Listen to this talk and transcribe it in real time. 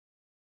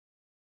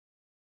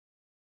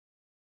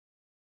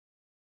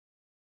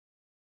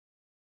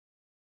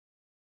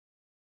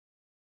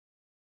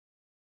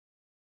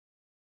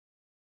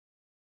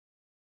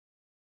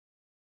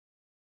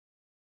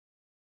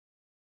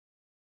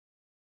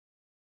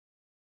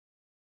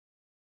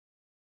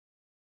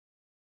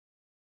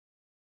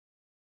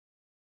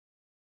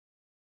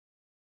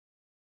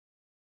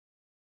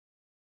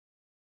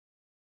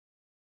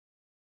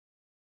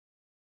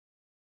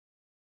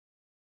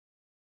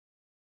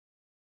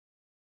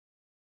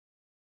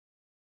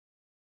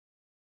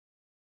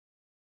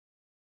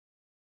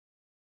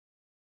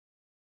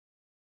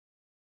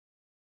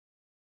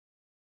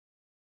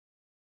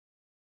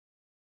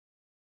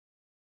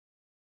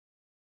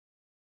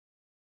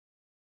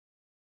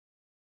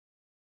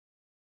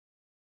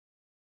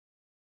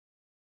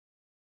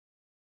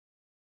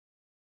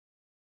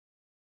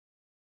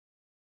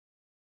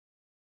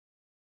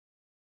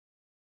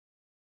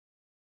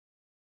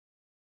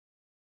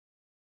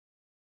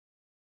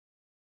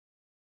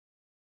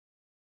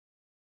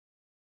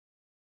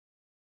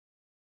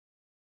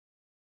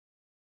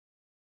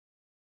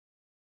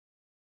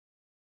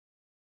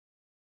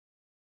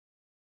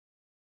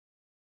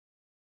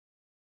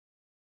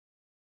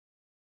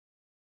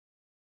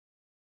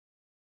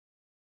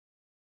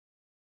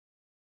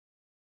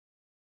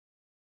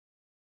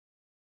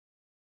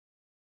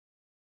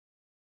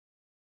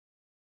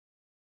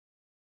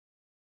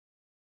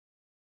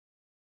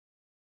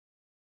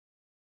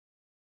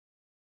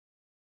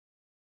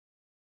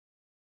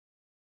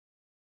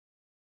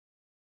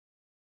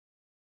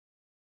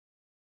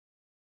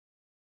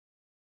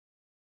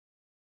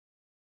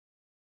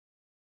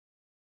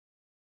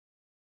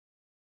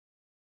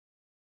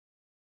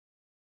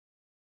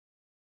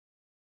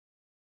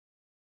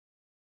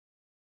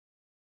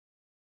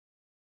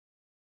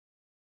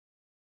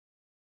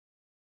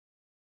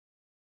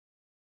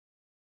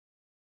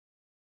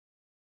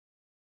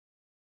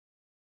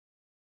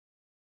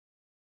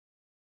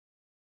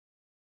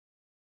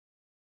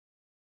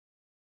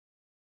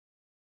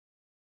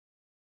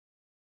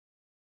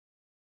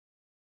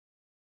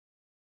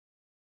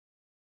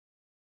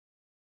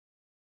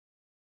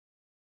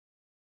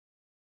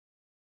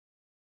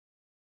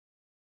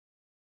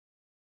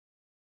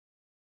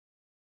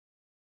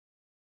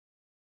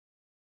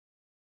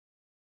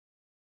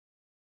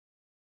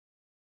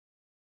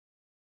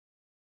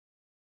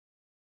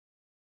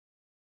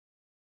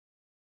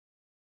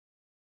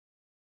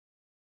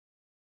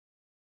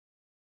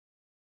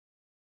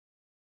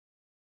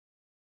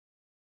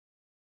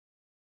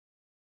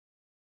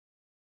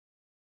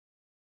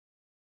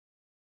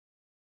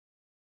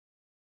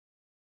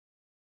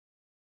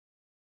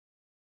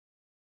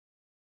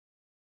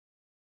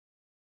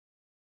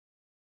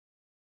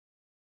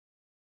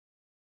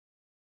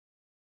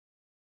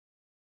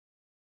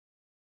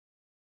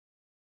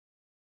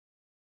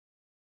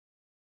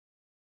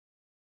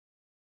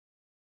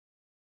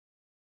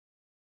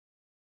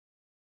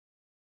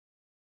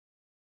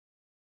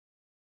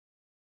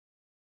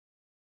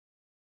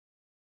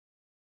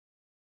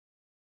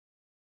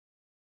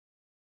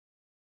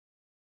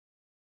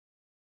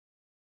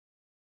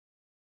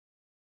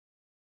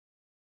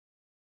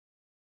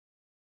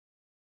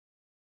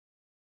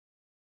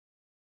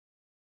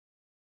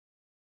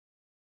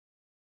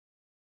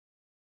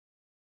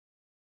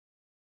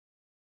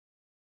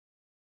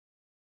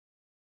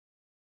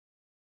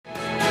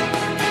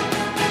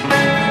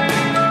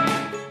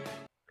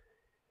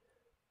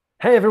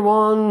Hey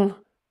everyone,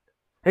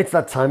 it's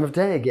that time of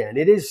day again.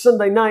 It is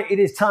Sunday night, it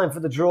is time for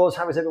the draws.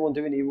 How is everyone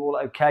doing? Are you all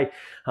okay?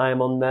 I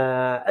am on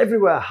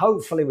everywhere.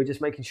 Hopefully we're just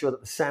making sure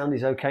that the sound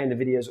is okay and the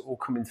videos are all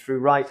coming through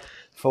right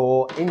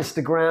for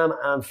Instagram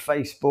and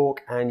Facebook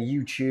and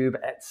YouTube,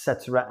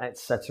 etc,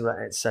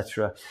 etc,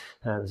 etc.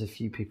 There's a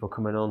few people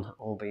coming on,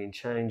 all being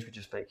changed. We're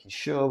just making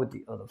sure with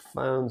the other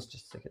phones.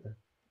 Just stick it there.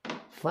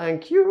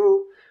 Thank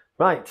you.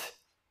 Right,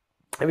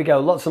 here we go.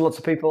 Lots and lots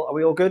of people. Are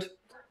we all good?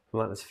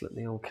 Right, let's flip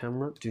the old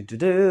camera.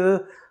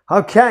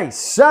 Okay,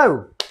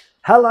 so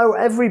hello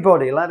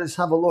everybody. Let us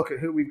have a look at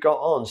who we've got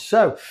on.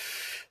 So,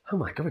 oh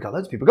my God, we've got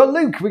loads of people. We've got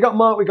Luke, we got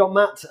Mark, we got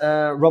Matt,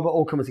 Robert,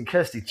 all commenting,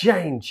 Kirsty,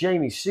 Jane,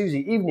 Jamie,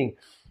 Susie, evening.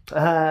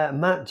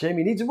 Matt,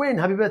 Jamie needs a win.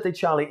 Happy birthday,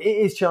 Charlie.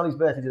 It is Charlie's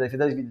birthday today. For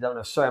those of you that don't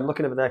know, sorry, I'm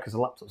looking over there because the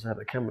laptop's there, but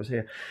the camera's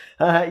here.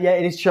 Yeah,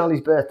 it is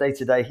Charlie's birthday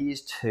today. He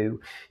is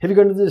 2. Have you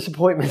gone to the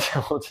disappointment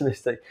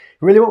optimistic?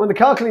 Really want with the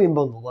car cleaning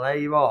bundle? Well, there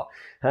you are.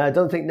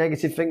 Don't think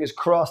negative, fingers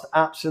crossed.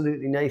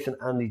 Absolutely, Nathan,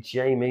 Andy,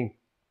 Jamie,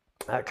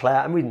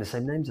 Claire. I'm reading the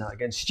same names out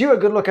again. Stuart,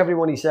 good luck,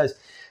 everyone, he says.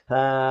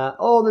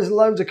 Oh, there's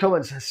loads of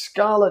comments.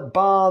 Scarlett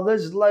Bar,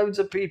 there's loads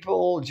of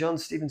people. John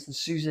Stevenson,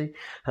 Susie,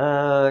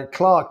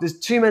 Clark, there's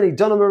too many.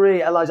 Donna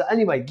Marie, Eliza.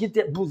 Anyway,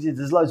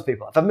 there's loads of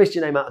people. If I missed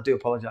your name out, I do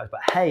apologise. But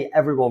hey,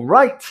 everyone,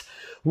 right?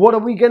 What are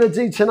we going to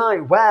do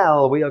tonight?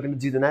 Well, we are going to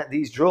do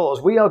these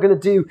draws. We are going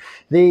to do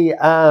the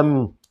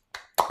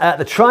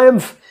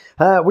Triumph.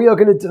 We are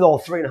going to do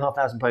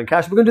 £3,500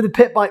 cash. We're going to do the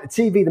Pit Bike, the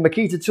TV, the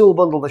Makita Tool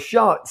Bundle, the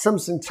Shark,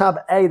 Samsung Tab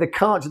A, the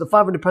Karcher, the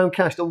 £500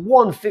 cash, the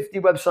 150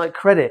 website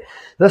credit,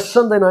 the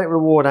Sunday Night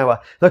Reward Hour,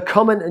 the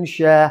comment and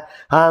share,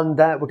 and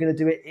we're going to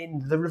do it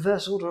in the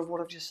reverse order of what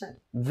I've just said.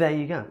 There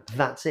you go.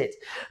 That's it.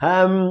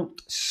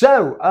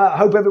 So,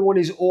 hope everyone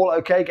is all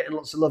okay, getting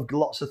lots of love,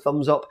 lots of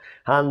thumbs up,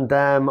 and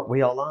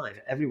we are live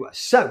everywhere.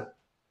 So,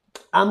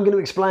 I'm going to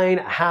explain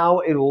how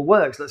it all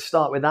works. Let's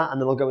start with that,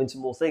 and then I'll go into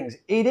more things.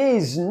 It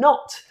is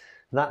not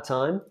that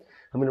time.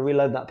 I'm going to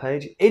reload that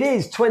page. It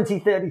is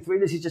 2033.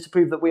 This is just to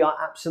prove that we are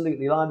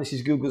absolutely live. This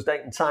is Google's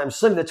date and time.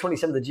 Sunday the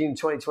 27th of June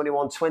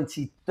 2021,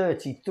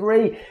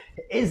 2033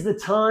 is the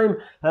time.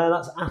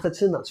 That's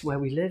Atherton. That's where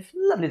we live.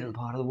 Lovely little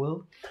part of the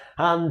world.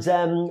 And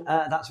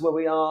that's where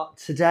we are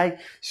today.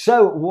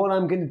 So what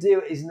I'm going to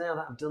do is, now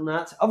that I've done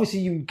that,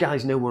 obviously you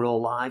guys know we're all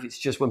live. It's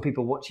just when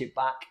people watch it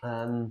back,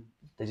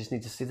 they just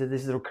need to see that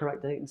this is the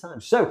correct date and time.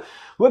 So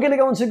we're going to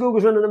go into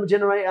Google's random number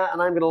generator,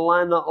 and I'm going to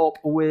line that up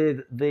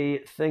with the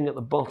thing at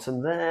the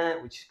bottom there,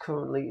 which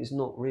currently is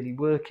not really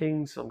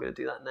working. So I'm going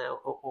to do that now.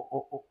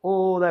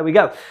 There we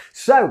go.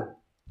 So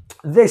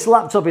this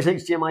laptop is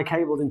HDMI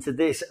cabled into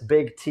this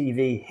big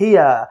TV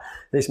here.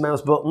 This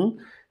mouse button.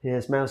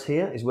 Yes, mouse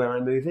here is where I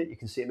move it. You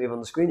can see it move on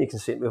the screen. You can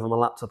see it move on the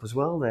laptop as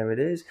well. There it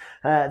is.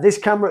 This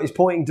camera is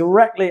pointing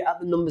directly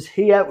at the numbers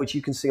here, which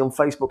you can see on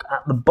Facebook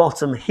at the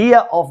bottom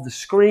here of the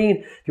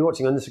screen. If you're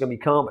watching on Instagram, you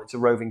can't, but it's a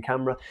roving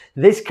camera.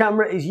 This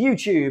camera is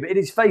YouTube. It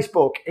is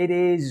Facebook. It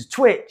is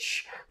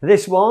Twitch.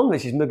 This one,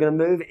 which is going to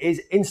move,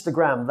 is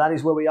Instagram. That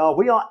is where we are.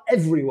 We are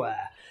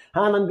everywhere.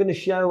 And I'm going to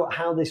show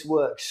how this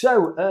works.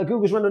 So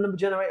Google's random number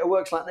generator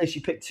works like this.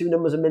 You pick 2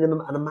 numbers, a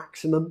minimum and a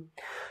maximum.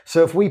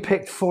 So if we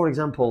picked, for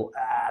example,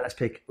 let's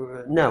pick,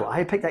 no,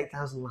 I picked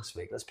 8,000 last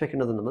week. Let's pick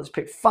another number. Let's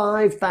pick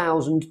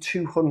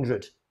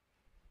 5,200.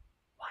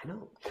 Why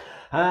not?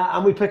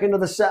 And we pick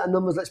another set of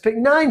numbers. Let's pick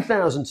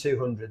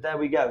 9,200. There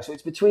we go. So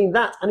it's between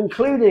that and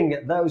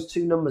including those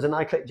 2 numbers. And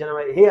I click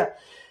generate here.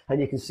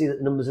 And you can see that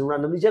the numbers are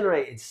randomly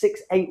generated.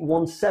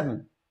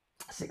 6817,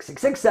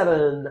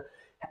 6667,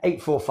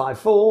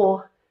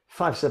 8454,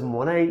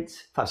 5718,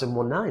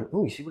 5719.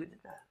 Oh, you see what it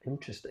did there?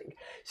 Interesting.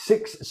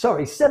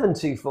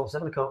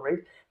 7247. I can't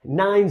read.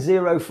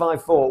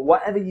 9054.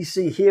 Whatever you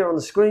see here on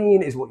the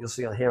screen is what you'll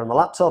see on here on the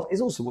laptop,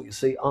 is also what you'll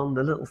see on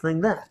the little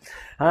thing there.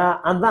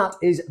 And that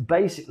is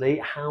basically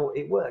how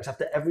it works.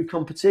 After every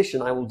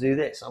competition, I will do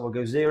this. I will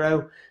go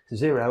 0 to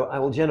 0. I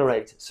will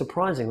generate.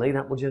 Surprisingly,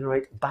 that will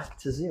generate back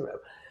to 0.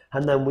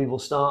 And then we will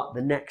start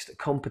the next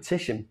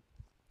competition.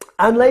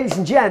 And ladies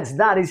and gents,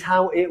 that is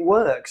how it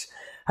works.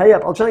 Hey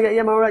up, I'll try and get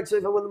Yemo right, so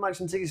if I win the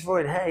maximum tickets for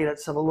it, hey,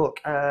 let's have a look.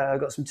 I've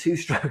got some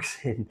 2-strokes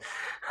in.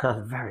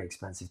 Very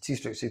expensive.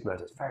 2-stroke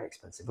supermoto, it's very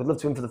expensive. Would love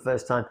to win for the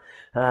first time.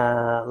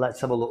 Let's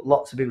have a look.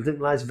 Lots of people didn't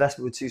realise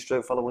Vespa with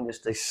 2-stroke follow one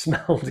yesterday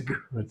smelled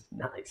good.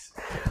 Nice.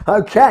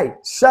 Okay,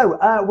 so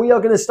we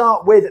are going to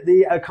start with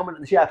the comment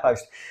and the share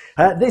post.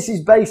 This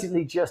is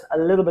basically just a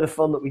little bit of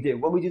fun that we do.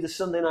 When we do the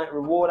Sunday Night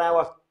Reward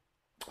Hour,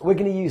 we're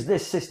going to use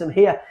this system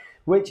here,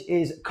 which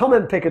is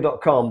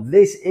commentpicker.com.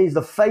 This is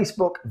the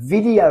Facebook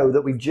video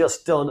that we've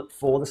just done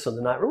for the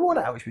Sunday Night Reward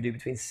Hour, which we do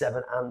between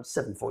 7 and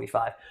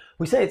 7:45.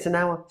 We say it's an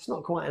hour, it's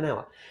not quite an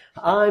hour.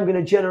 I'm going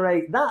to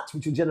generate that,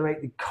 which will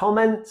generate the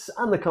comments,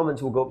 and the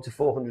comments will go up to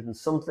 400 and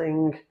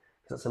something,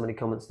 That's how many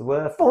comments there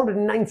were.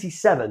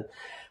 497.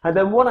 And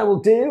then what I will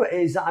do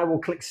is I will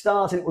click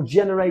start and it will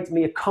generate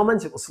me a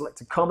comment. It will select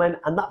a comment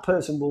and that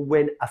person will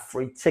win a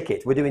free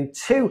ticket. We're doing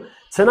 2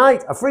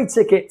 tonight, a free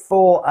ticket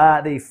for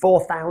the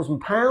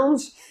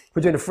 £4,000.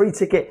 We're doing a free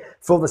ticket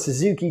for the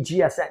Suzuki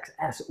GSX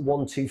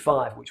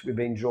S125, which we're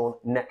being drawn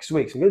next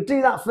week. So we're going to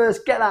do that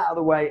first, get that out of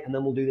the way, and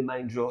then we'll do the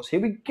main draws. Here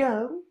we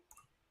go.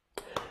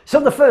 So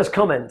the first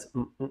comment,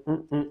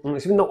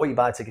 it's not what you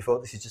buy a ticket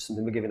for, this is just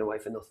something we're giving away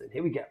for nothing.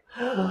 Here we go.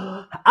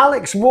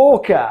 Alex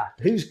Walker,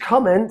 whose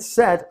comment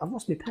said, I've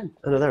lost my pen.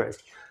 Oh no, there it is.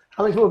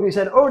 Alex Walker, who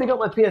said, already got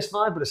my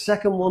PS5, but a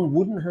second one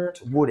wouldn't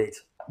hurt, would it?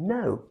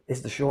 No,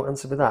 is the short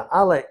answer for that.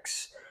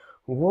 Alex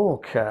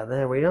Walker,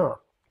 there we are.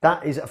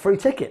 That is a free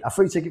ticket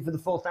for the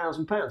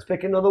 £4,000.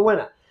 Pick another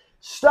winner.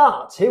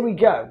 Start, here we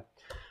go.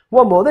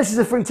 One more. This is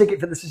a free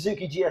ticket for the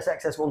Suzuki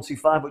GSX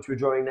S125, which we're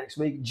drawing next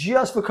week.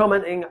 Just for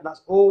commenting,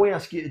 that's all we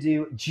ask you to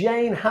do.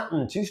 Jane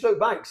Hatton, 2-stroke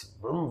bikes.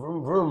 Vroom,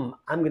 vroom, vroom.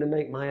 I'm going to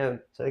make my own.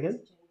 Say again?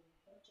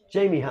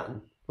 Jamie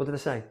Hatton. What did I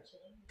say?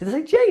 Did I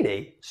say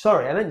Janie?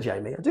 Sorry, I meant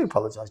Jamie. I do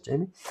apologise,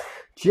 Jamie.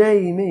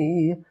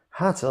 Jamie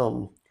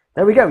Hatton.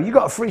 There we go. You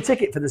got a free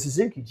ticket for the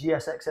Suzuki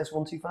GSX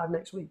S125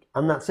 next week.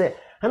 And that's it.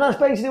 And that's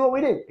basically what we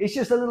do. It's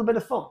just a little bit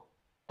of fun.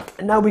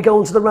 And now we go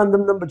on to the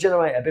random number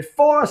generator.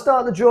 Before I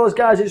start the draws,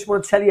 guys, I just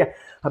want to tell you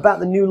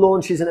about the new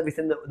launches and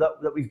everything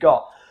that we've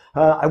got.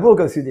 I will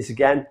go through this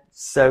again,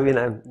 so, you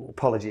know,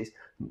 apologies.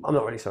 I'm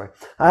not really sorry.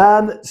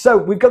 So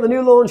we've got the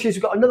new launches.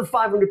 We've got another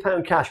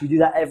 £500 cash. We do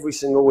that every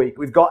single week.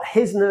 We've got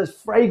Hisner's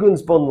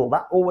fragrance bundle.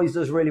 That always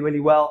does really,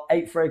 really well.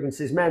 8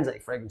 fragrances men's,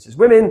 8 fragrances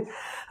women.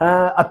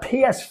 A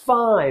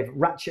PS5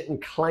 Ratchet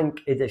and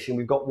Clank edition.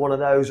 We've got one of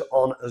those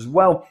on as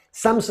well.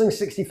 Samsung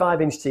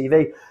 65-inch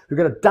TV. We've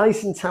got a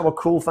Dyson Tower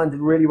Cool Fan.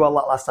 Did really well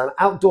that last time.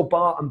 Outdoor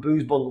bar and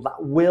booze bundle.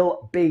 That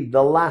will be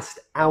the last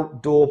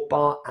outdoor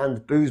bar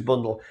and booze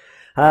bundle.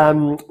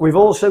 We've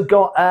also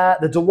got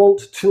the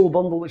DeWalt Tool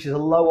Bundle, which is a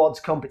low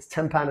odds comp. It's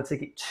 £10 a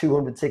ticket,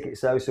 200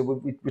 tickets though, so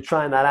we're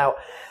trying that out.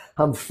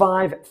 And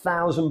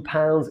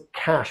 £5,000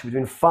 cash. We're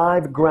doing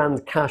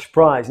 £5,000 cash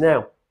prize.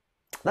 Now,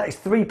 that is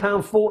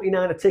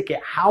 £3.49 a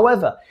ticket.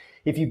 However,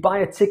 if you buy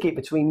a ticket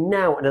between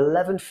now and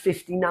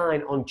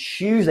 11:59 on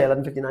Tuesday,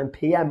 11:59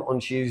 p.m. on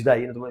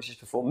Tuesday, in other words, just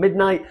before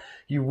midnight,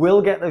 you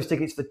will get those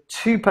tickets for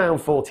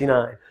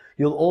 £2.49.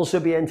 You'll also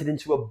be entered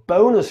into a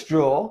bonus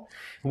draw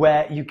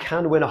where you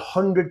can win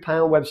 £100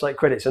 website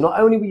credit. So not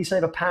only will you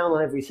save £1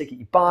 on every ticket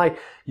you buy,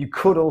 you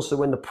could also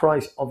win the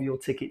price of your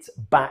tickets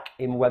back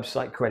in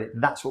website credit.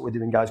 That's what we're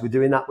doing, guys. We're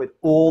doing that with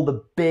all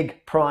the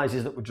big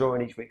prizes that we're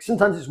drawing each week.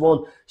 Sometimes it's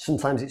 1,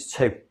 sometimes it's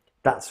 2.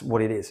 That's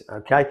what it is,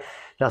 okay?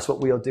 That's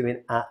what we are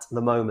doing at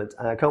the moment.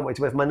 I can't wait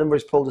to wait for my number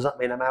is pulled. Does that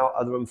mean I'm out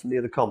of the room from the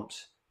other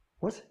comps?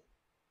 What?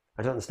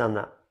 I don't understand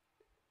that.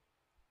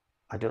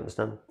 I don't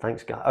understand.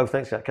 Thanks, guy. Oh,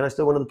 thanks, guy. Can I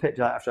still win on the pitch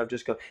after I've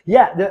just gone?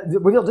 Yeah,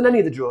 we've not done any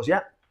of the draws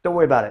yet. Don't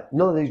worry about it.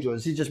 None of these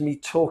draws. This is just me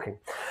talking.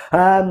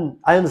 I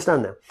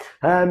understand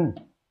now.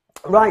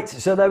 Right,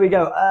 so there we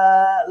go.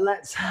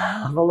 Let's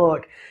have a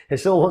look.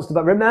 If someone wants to,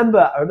 but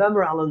remember,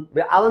 Alan.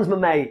 Alan's my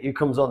mate who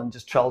comes on and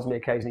just trolls me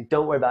occasionally.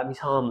 Don't worry about him. He's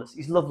harmless.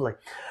 He's lovely.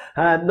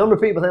 Number of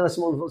people think that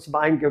someone wants to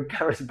buy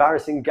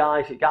embarrassing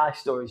guy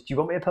stories. Do you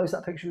want me to post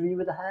that picture of you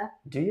with the hair?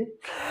 Do you?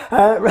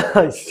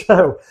 Right,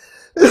 so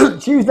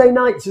Tuesday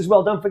nights as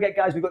well. Don't forget,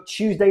 guys, we've got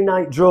Tuesday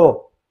night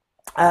draw.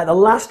 The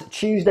last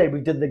Tuesday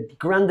we did the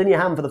Grand in Your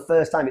Hand for the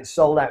first time. It's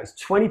sold out. It's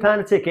 £20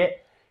 a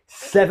ticket.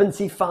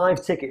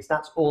 75 tickets,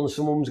 that's all, and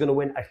someone's going to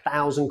win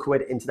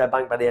 £1,000 into their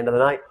bank by the end of the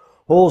night.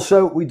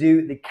 Also, we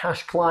do the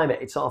Cash Climate.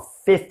 It's our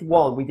 5th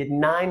one. We did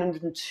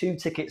 902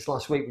 tickets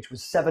last week, which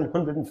was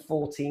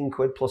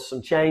 £714 plus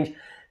some change.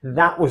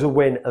 That was a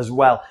win as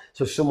well.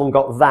 So someone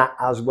got that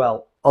as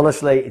well.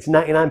 Honestly, it's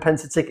 99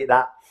 pence a ticket,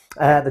 that.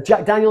 The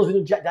Jack Daniels, we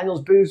did Jack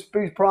Daniels booze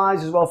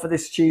prize as well for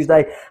this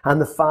Tuesday,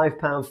 and the £50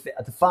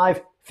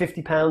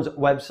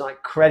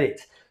 website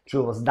credit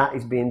draws. That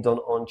is being done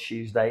on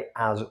Tuesday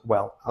as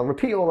well. I'll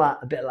repeat all that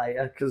a bit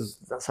later because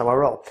that's how I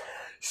roll.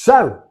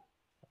 So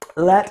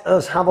let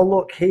us have a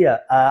look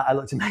here. I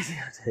looked amazing.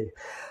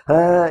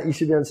 You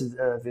should be able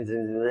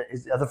to.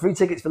 Are the free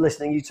tickets for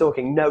listening? You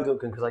talking? No,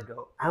 Duncan, because I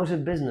go out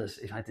of business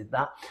if I did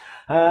that.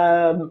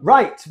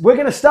 Right, we're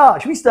going to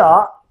start. Should we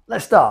start?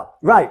 Let's start.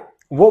 Right.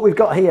 What we've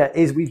got here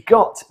is we've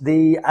got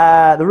the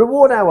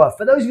reward hour.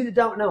 For those of you that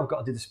don't know, I've got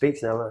to do the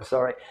speech now. No,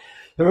 sorry.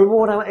 The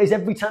reward hour is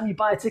every time you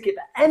buy a ticket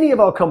for any of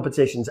our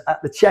competitions, at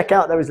the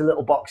checkout there is a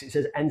little box. It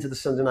says enter the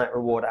Sunday night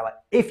reward hour.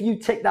 If you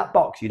tick that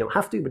box, you don't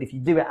have to, but if you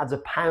do, it adds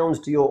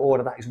 £1 to your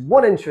order. That is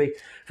one entry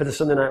for the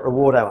Sunday night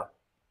reward hour,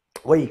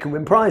 where you can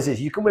win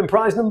prizes. You can win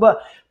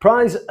the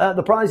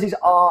prizes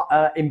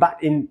are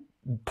in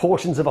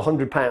portions of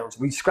 £100.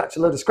 We scratch a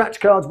load of scratch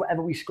cards.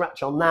 Whatever we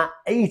scratch on that,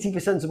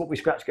 80% of what we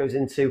scratch goes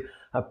into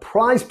a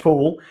prize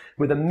pool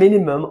with a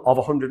minimum of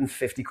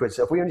 £150.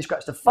 So if we only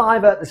scratched a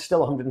fiver, there's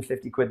still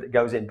 £150 that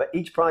goes in, but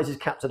each prize is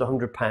capped at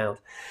 £100.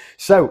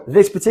 So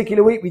this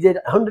particular week we did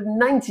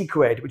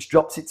 £190, which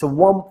drops it to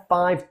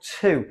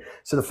 152.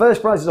 So the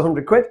first prize is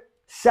 £100.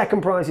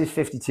 Second prize is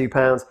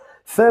 £52.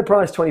 Third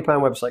prize, £20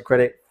 website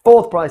credit.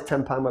 Fourth prize,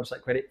 £10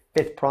 website credit.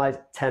 Fifth prize,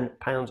 £10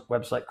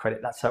 website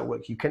credit. That's how it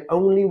works. You can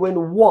only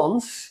win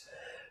once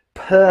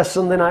per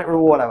Sunday night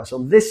reward hour. So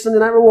on this Sunday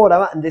night reward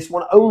hour and this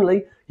one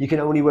only, you can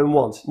only win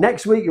once.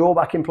 Next week, you're all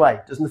back in play.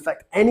 Doesn't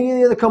affect any of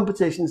the other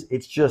competitions.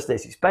 It's just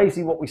this. It's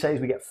basically what we say is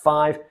we get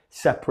 5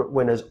 separate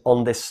winners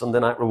on this Sunday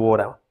night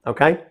reward hour.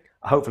 Okay?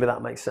 Hopefully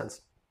that makes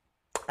sense.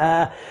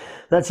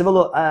 Let's have a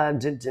look.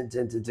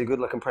 Good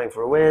luck and praying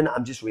for a win.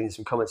 I'm just reading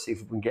some comments, see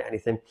if we can get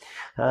anything.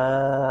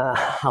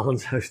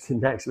 Alan's hosting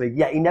next week.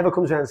 Yeah, he never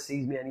comes around and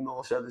sees me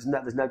anymore, so there's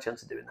no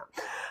chance of doing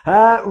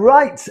that.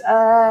 Right,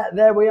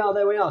 there we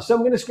are. So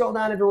I'm going to scroll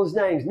down everyone's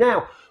names.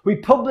 Now, we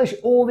publish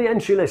all the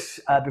entry lists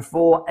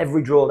before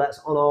every draw. That's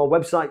on our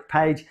website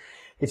page.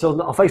 It's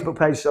on our Facebook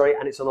page, sorry,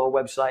 and it's on our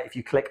website. If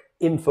you click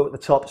info at the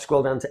top,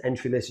 scroll down to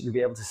entry list, you'll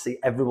be able to see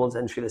everyone's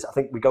entry list. I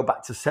think we go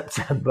back to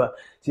September,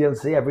 so you'll be able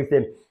to see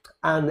everything.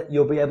 And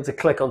you'll be able to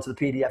click onto the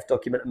PDF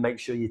document and make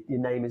sure your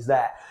name is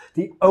there.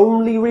 The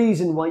only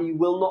reason why you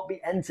will not be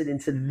entered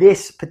into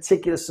this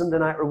particular Sunday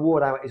night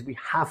reward hour is we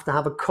have to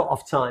have a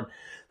cut-off time.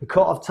 The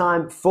cut-off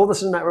time for the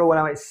Sunday night reward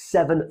hour is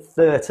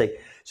 7:30.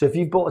 So if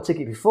you've bought a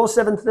ticket before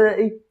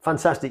 7:30,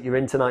 fantastic, you're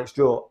in tonight's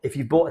draw. If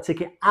you've bought a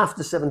ticket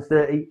after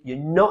 7:30, you're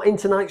not in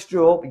tonight's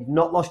draw, but you've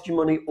not lost your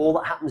money. All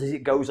that happens is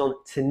it goes on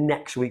to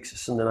next week's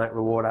Sunday night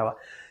reward hour.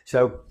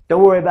 So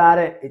don't worry about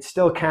it. It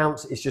still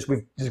counts. It's just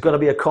there's got to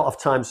be a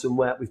cut-off time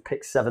somewhere. We've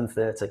picked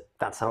 7:30.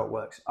 That's how it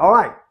works. All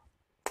right.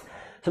 So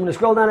I'm going to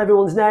scroll down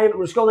everyone's name. I'm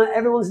going to scroll down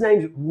everyone's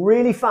names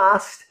really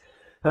fast.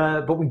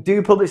 But we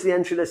do publish the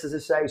entry list, as I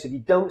say. So if you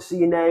don't see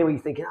your name or you're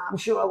thinking, I'm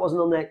sure I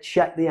wasn't on there,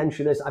 check the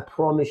entry list. I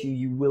promise you,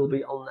 you will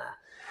be on there.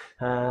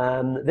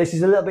 This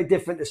is a little bit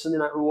different to Sunday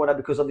Night Reward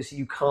because obviously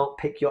you can't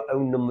pick your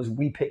own numbers.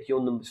 We pick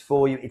your numbers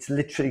for you. It's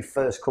literally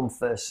first come,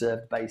 first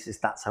served basis.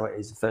 That's how it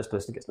is. The first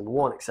person gets number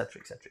 1,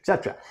 etc., etc.,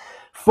 etc.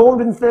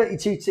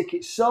 432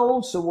 tickets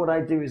sold. So what I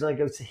do is I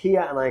go to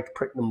here and I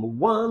pick number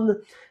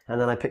 1,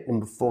 and then I pick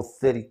number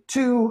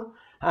 432.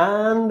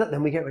 And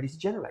then we get ready to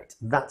generate.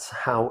 That's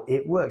how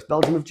it works.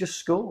 Belgium have just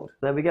scored.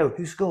 There we go.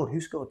 Who scored? Who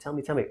scored? Tell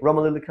me.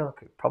 Romelu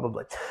Lukaku,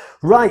 probably.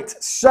 Right,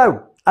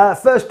 so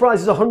first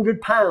prize is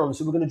 £100.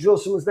 So we're going to draw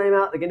someone's name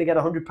out. They're going to get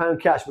 £100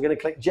 cash. We're going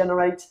to click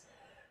generate,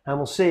 and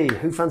we'll see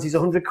who fancies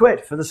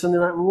 £100 for the Sunday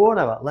night reward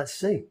hour. Let's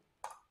see.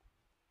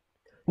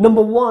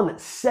 Number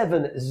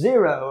 170.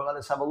 Let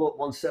us have a look.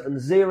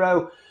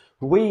 170.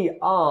 We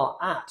are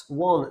at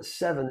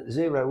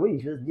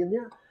 170.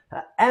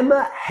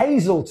 Emma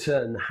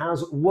Hazelton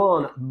has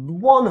won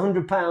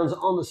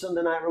 £100 on the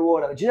Sunday night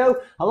reward hour. Do you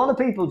know, a lot of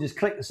people just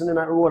click the Sunday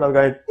night reward hour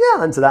going, yeah,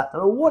 I'll enter that. I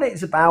don't know what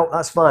it's about,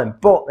 that's fine.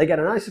 But they get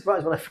a nice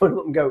surprise when I phone them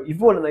up and go, you've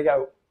won, and they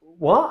go,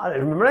 what? I don't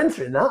remember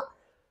entering that.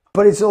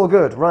 But it's all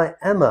good. Right,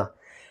 Emma.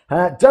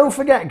 Don't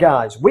forget,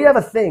 guys, we have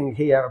a thing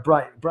here at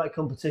Bright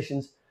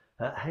Competitions.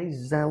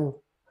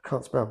 Hazel, I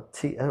can't spell,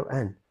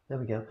 T-O-N. There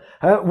we go.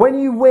 When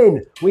you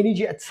win, we need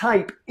you to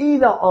type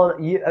either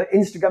on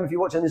Instagram, if you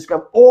watch on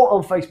Instagram, or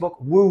on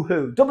Facebook,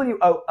 woohoo,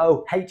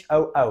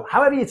 W-O-O-H-O-O.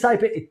 However you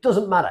type it, it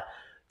doesn't matter.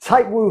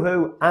 Type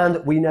woohoo,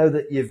 and we know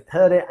that you've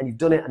heard it and you've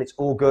done it, and it's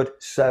all good.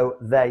 So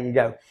there you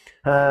go.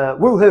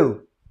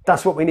 Woohoo,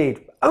 that's what we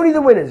need. Only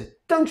the winners.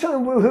 Don't try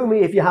and woohoo me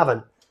if you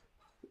haven't.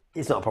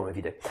 It's not a problem if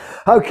you do.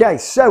 Okay,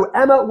 so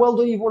Emma, well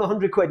done, you've won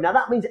 £100. Now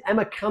that means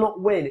Emma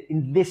cannot win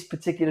in this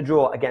particular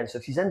draw again. So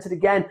if she's entered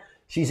again,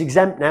 she's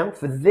exempt now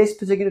for this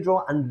particular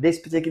draw and this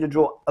particular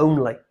draw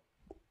only.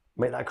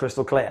 Make that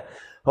crystal clear.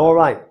 All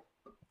right.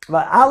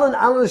 But Alan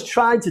has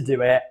tried to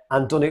do it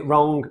and done it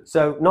wrong.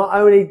 So not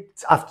only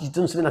after you've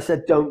done something I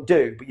said don't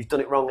do, but you've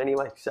done it wrong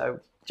anyway. So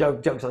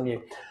joke's on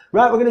you.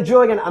 Right, we're going to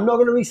draw again. I'm not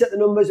going to reset the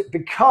numbers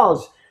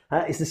because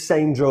it's the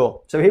same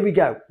draw. So here we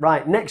go.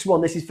 Right, next one.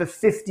 This is for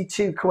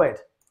 £52.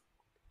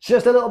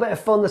 Just a little bit of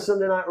fun, the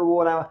Sunday night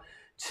reward hour.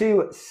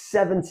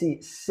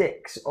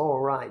 276. All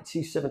right,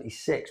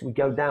 276. We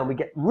go down. We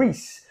get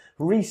Reese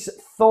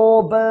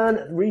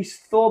Thorburn. Reese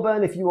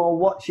Thorburn, if you are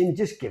watching,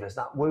 just give us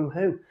that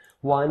woohoo.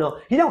 Why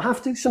not? You don't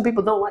have to. Some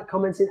people don't like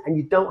commenting, and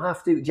you don't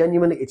have to.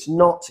 Genuinely, it's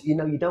not. You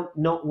know, you don't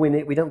not win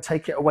it. We don't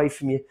take it away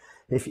from you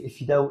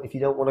if you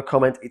don't want to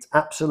comment. It's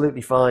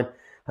absolutely fine.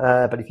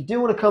 But if you do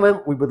want to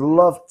comment, we would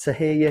love to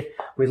hear you.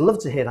 We'd love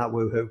to hear that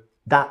woohoo.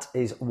 That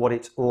is what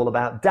it's all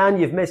about. Dan,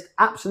 you've missed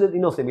absolutely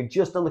nothing. We've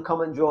just done the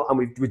comment draw, and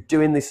we're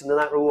doing this in the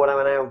night reward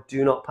hour now.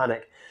 Do not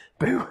panic.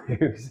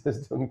 Boo-hoo,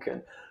 says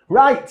Duncan.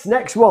 Right,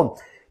 next one.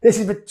 This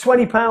is the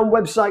 £20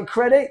 website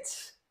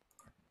credit.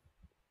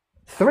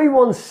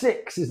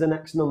 316 is the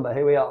next number.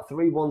 Here we are,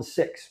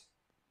 316.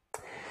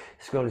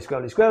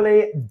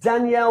 Scrolly.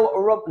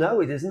 Danielle no,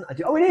 it isn't.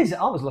 Oh, it is.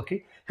 I was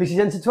lucky because she's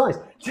entered twice.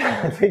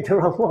 I picked the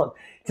wrong one.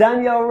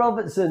 Danielle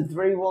Robertson,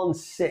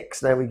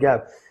 316. There we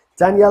go.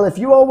 Danielle, if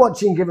you are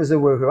watching, give us a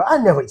woohoo. I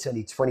know it's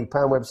only £20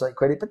 website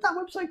credit, but that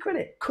website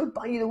credit could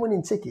buy you the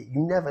winning ticket.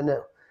 You never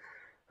know.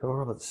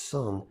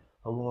 Robertson,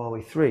 and where are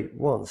we?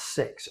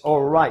 316.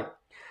 All right,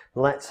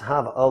 let's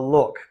have a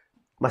look.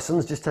 My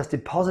son's just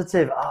tested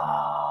positive.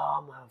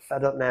 I'm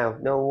fed up now.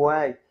 No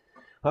way.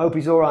 I hope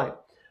he's all right.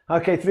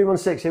 Okay,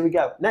 316, here we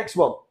go. Next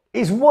one.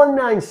 is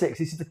 196.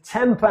 This is the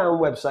 £10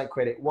 website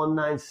credit,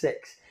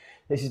 196.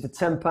 This is the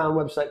 £10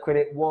 website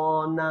credit,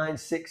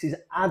 196 is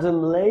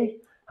Adam Lee.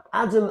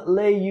 Adam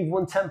Lee, you've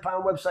won £10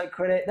 website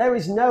credit. There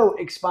is no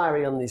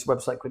expiry on this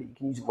website credit. You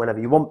can use it whenever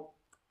you want.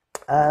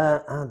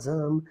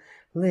 Adam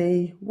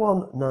Lee,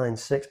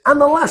 196.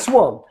 And the last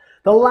one,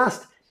 the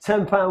last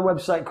 £10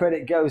 website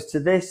credit goes to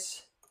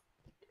this.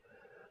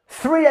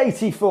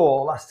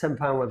 384, last £10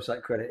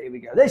 website credit. Here we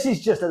go. This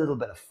is just a little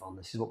bit of fun.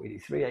 This is what we do.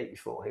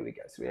 384. Here we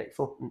go.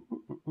 384.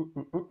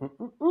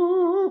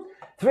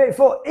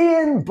 384.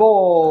 Ian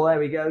Ball. There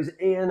he goes.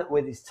 Ian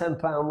with his £10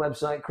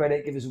 website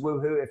credit. Give us a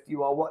woohoo if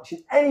you are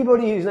watching.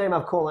 Anybody whose name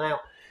I've called out,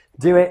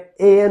 do it.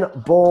 Ian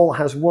Ball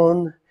has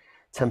won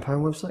 £10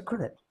 website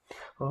credit.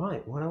 All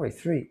right. What are we?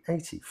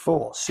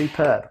 384.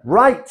 Superb.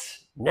 Right.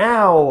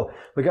 Now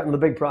we're getting the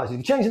big prizes.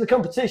 We're changing the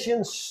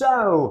competition.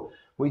 So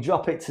we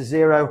drop it to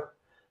 0.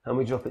 And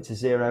we drop it to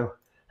 0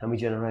 and we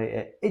generate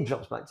it. It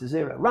drops back to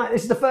 0. Right,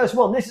 this is the first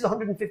one. This is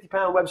 £150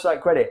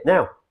 website credit.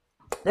 Now,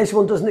 this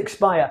one doesn't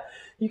expire.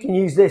 You can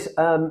use this.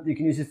 You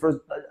can use it for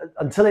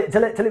until it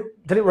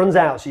runs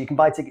out. So you can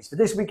buy tickets for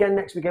this weekend,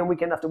 next weekend,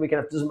 weekend after.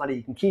 Doesn't matter.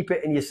 You can keep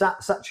it in your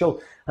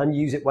satchel and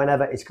use it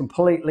whenever. It's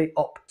completely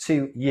up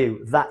to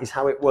you. That is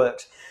how it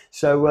works.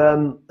 So,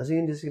 has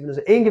Ian just given us?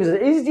 Ian gives us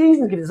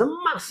a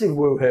massive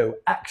woohoo.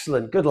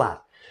 Excellent, good lad.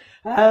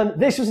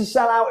 This was a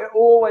sellout. It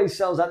always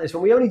sells out, this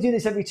one. We only do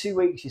this every 2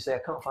 weeks. You say, I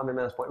can't find my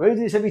mouse point. We only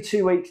do this every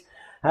 2 weeks.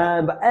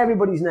 But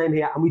everybody's name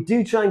here. And we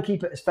do try and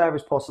keep it as fair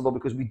as possible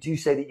because we do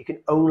say that you can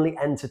only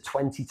enter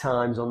 20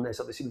 times on this.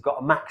 Obviously, we've got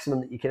a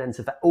maximum that you can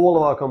enter for all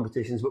of our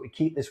competitions, but we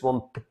keep this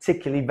one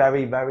particularly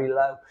very, very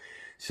low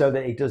so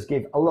that it does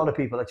give a lot of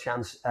people a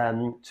chance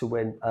to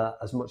win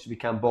as much as we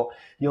can. But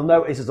you'll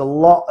notice there's a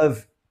lot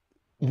of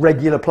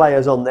regular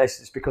players on this.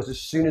 It's because as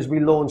soon as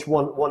we launch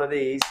one of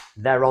these,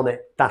 they're on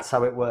it. That's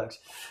how it works.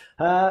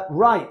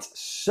 Right,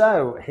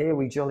 so here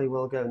we jolly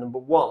well go. Number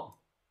 1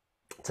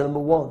 to number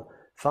 1.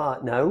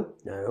 5. No,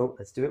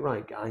 let's do it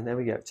right, guy. There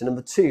we go. To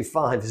number 2,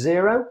 5,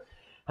 0.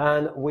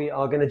 And we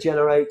are going to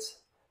generate,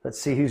 let's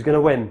see who's going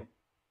to win.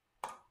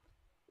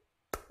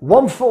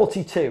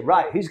 142.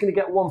 Right, who's going to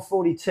get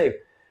 142?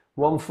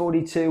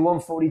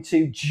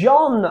 142,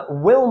 John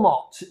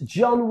Wilmot.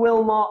 John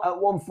Wilmot at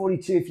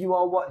 142. If you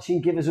are watching,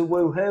 give us a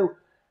woohoo.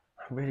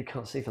 I really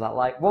can't see for that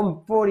like.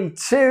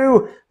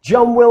 142,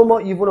 John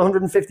Wilmot, you've won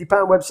 £150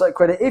 website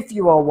credit. If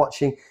you are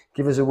watching,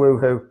 give us a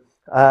woohoo.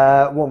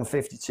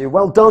 152,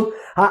 well done.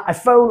 I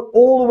phone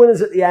all the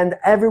winners at the end.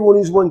 Everyone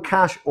who's won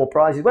cash or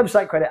prizes,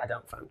 website credit, I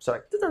don't phone. Sorry,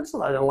 it's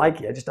not that I don't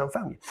like you, I just don't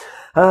phone you.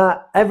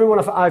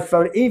 Everyone I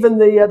phone, even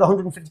the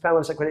 £150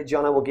 website credit,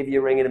 John, I will give you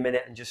a ring in a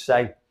minute and just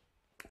say,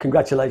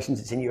 congratulations,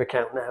 it's in your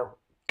account now.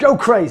 Go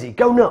crazy,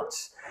 go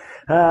nuts.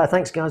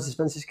 Thanks, guys. The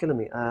Spencer's killing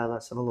me.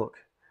 Let's have a look.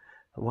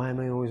 Why am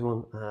I always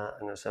one? I'm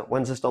going to say,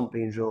 when's the stomp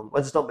being drawn?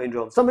 When's the stomp being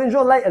drawn? Stomp being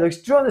drawn later. They're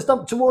drawing the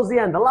stomp towards the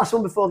end. The last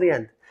one before the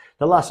end.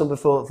 The last one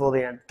before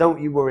the end.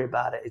 Don't you worry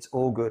about it. It's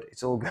all good.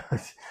 It's all good.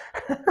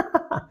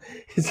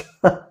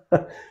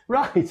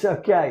 Right,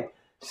 okay.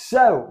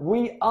 So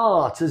we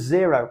are to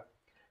 0.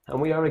 And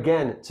we are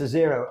again to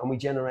 0, and we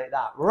generate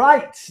that.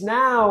 Right,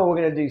 now we're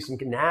going to do some,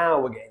 now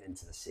we're getting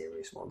into the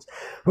serious ones.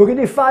 We're going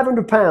to do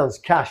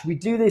 £500 cash. We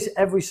do this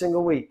every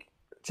single week.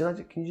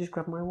 Can you just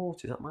grab my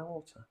water? Is that my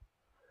water?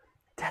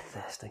 Dead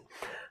thirsty.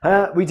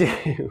 We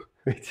do.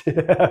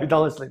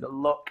 Honestly, the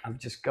look I've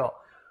just got.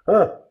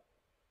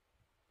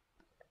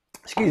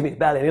 Excuse me,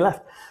 barely any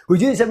left. We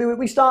do this every week.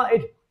 We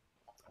started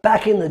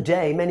back in the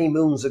day, many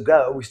moons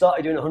ago, we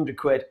started doing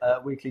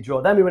 £100 weekly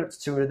draw. Then we went up to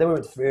 200, then we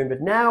went to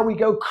 300. Now we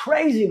go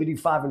crazy. We do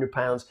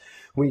 £500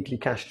 weekly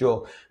cash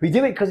draw. We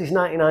do it because it's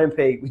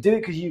 99p. We do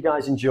it because you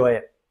guys enjoy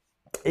it.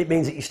 It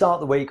means that you start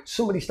the week,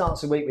 somebody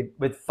starts the week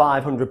with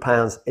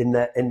 £500 in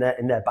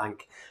their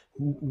bank.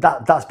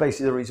 That's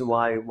basically the reason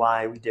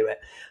why we do it,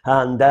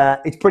 and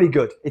it's pretty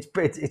good. It's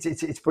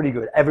pretty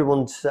good.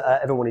 Everyone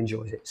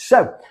enjoys it.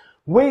 So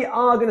we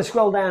are going to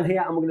scroll down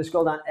here, and we're going to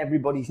scroll down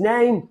everybody's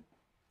name.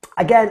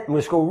 Again, I'm going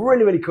to scroll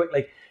really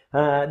quickly.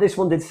 This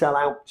one did sell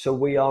out, so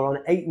we are on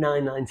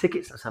 899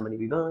 tickets. That's how many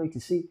we've got. You can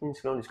see,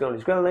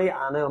 scrolling.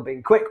 I know I'm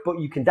being quick, but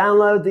you can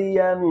download the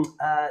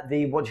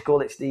what do you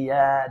call it? It's the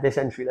this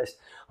entry list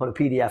on a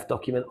PDF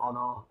document on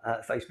our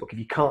Facebook. If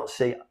you can't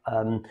see,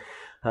 on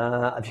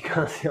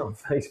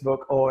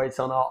Facebook, or it's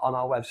on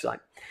our website.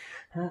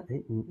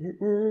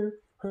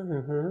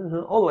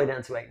 All the way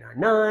down to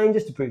 899,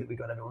 just to prove that we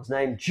got everyone's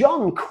name.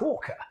 John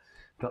Corker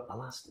got the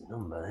last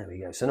number. There we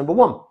go. So number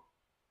 1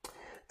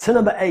 to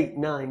number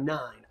 899.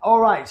 All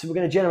right, so we're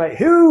going to generate.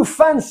 Who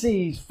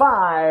fancies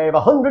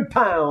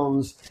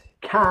 £500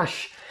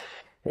 cash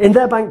in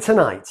their bank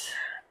tonight?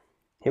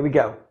 Here we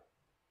go.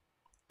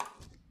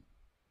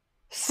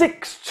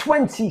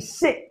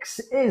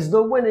 626 is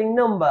the winning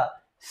number.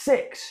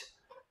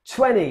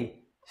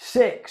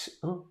 626.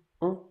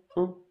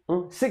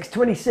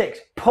 626.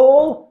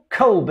 Paul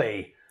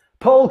Colby.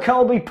 Paul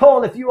Colby.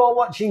 Paul, if you are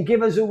watching,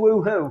 give us a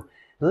woohoo.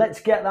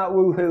 Let's get that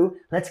woohoo.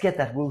 Let's get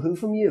that woohoo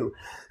from you.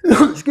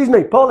 Excuse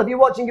me. Paul, if you're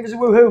watching, give us a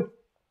woohoo.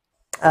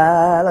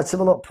 Let's have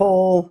a look.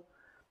 Paul,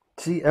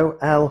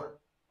 T-O-L,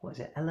 what is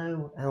it?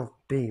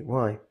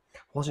 L-O-L-B-Y.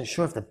 Wasn't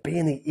sure if the B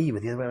and the E were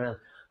the other way around.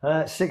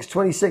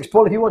 626.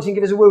 Paul, if you're watching,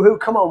 give us a woohoo.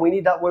 Come on, we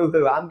need that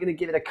woohoo. I'm going to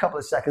give it a couple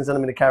of seconds and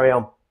I'm going to carry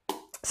on.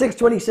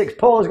 626.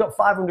 Paul has got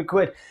 500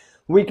 quid.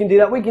 We can do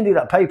that. We can do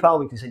that PayPal.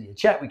 We can send you a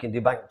check. We can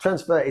do bank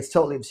transfer. It's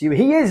totally up to you.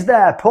 He is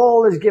there.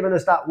 Paul has given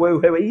us that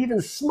woohoo. He's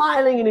even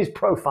smiling in his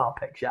profile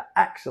picture.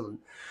 Excellent.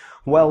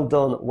 Well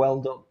done.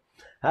 Well done.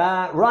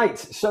 Right.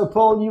 So,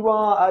 Paul,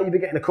 you'll be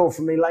getting a call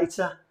from me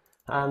later.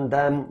 And,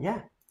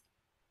 yeah,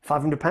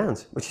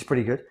 £500, which is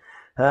pretty good.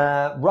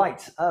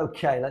 Right.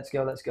 Okay. Let's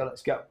go.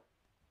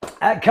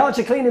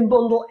 Karcher Cleaning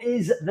Bundle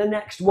is the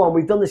next one.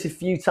 We've done this a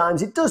few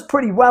times. It does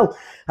pretty well,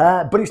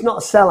 but it's not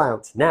a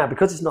sellout. Now,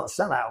 because it's not a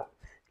sellout,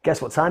 guess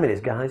what time it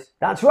is, guys?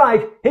 That's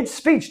right, it's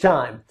speech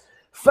time.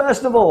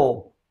 First of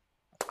all,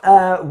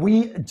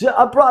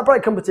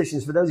 Bright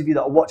Competitions, for those of you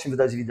that are watching, for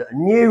those of you that are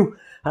new,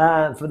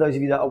 for those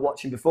of you that are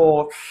watching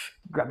before,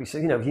 grab your,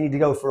 if you need to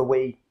go for a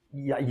wee,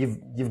 yeah,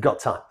 you've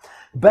got time.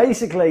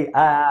 Basically,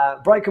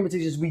 Bright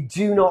Competitions, we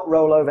do not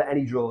roll over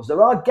any draws.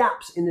 There are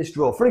gaps in this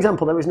draw. For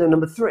example, there is no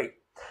number 3.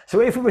 So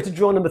if we were to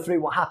draw number 3,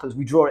 what happens?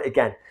 We draw it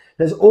again.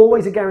 There's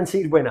always a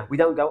guaranteed winner. We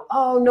don't go,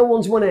 oh, no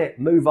one's won it,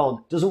 move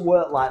on. Doesn't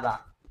work like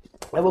that.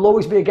 There will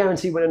always be a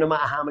guaranteed winner no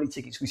matter how many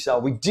tickets we sell.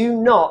 We do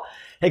not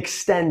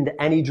extend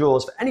any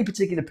draws for any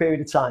particular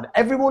period of time.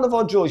 Every one of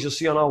our draws you'll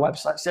see on our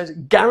website says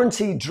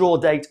guaranteed draw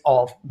date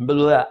of blah,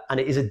 blah, and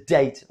it is a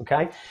date,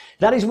 okay?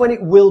 That is when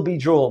it will be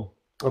drawn,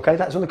 okay?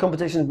 That's when the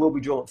competitions will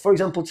be drawn. For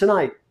example,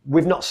 tonight,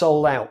 we've not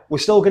sold out. We're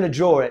still going to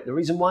draw it. The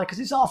reason why? Because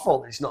it's our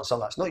fault it's not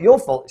sold out. It's not your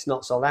fault it's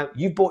not sold out.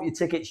 You bought your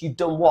tickets. You've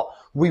done what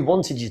we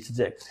wanted you to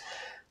do.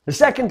 The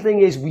second thing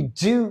is we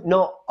do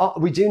not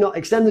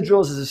extend the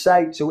draws, as I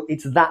say, so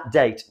it's that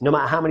date, no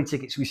matter how many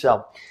tickets we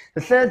sell.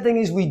 The third thing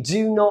is we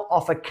do not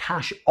offer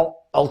cash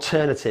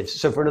alternatives.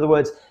 So for in other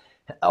words,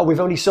 we've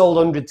only sold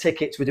 100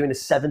 tickets, we're doing a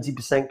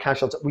 70%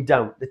 cash alternative. We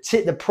don't.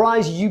 The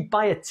prize you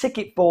buy a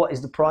ticket for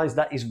is the prize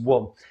that is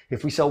won.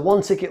 If we sell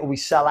one ticket or we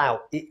sell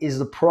out, it is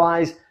the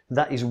prize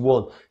that is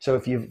won. So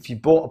if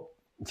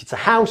it's a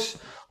house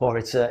or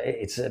it's an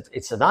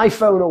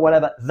iPhone or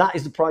whatever, that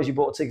is the prize you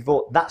bought a ticket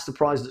for. That's the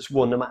prize that's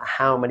won, no matter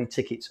how many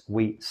tickets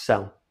we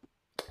sell.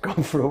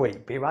 Gone for a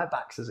week. Be right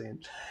back, says Ian.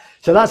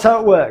 So that's how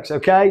it works,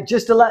 okay?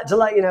 Just to let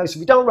you know, so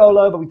we don't roll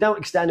over, we don't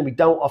extend, and we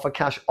don't offer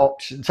cash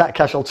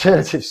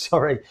alternatives.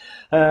 Sorry,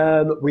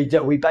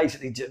 we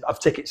basically have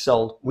tickets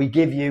sold. We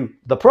give you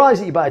the prize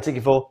that you buy a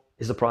ticket for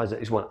is the prize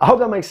that is won. I hope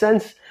that makes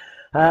sense.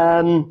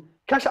 And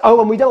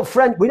we don't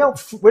friend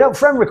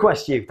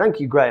request you. Thank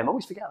you, Graham. I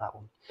always forget that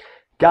one.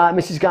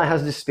 Mrs. Guy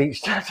has this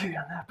speech tattoo on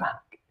their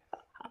back.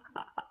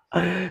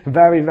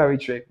 Very, very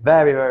true.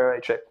 Very, very, very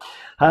true.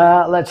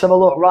 Let's have a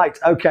look. Right.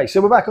 Okay.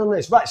 So we're back on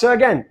this. Right. So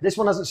again, this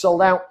one hasn't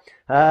sold out,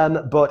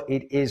 but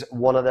it is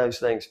one of those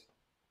things.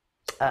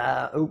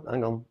 Oh,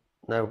 hang on.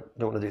 No,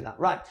 don't want to do that.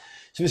 Right.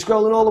 So we're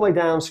scrolling all the way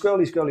down.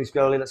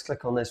 Scrolly. Let's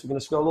click on this. We're going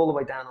to scroll all the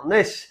way down on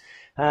this.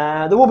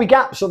 There will be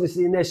gaps,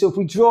 obviously, in this. So if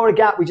we draw a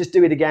gap, we just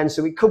do it again.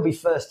 So it could be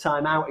first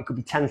time out. It could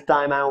be 10th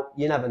time out.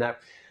 You never know.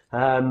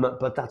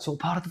 But that's all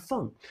part of the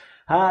fun.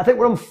 I think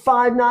we're on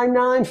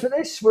 599 for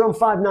this. We're on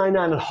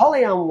 599, and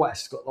Holly Ann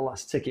West got the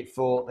last ticket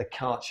for the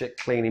Karcher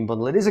Cleaning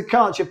Bundle. It is a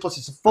Karcher, plus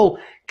it's a full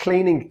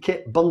cleaning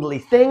kit bundly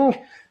thing,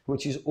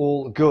 which is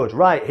all good.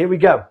 Right, here we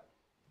go.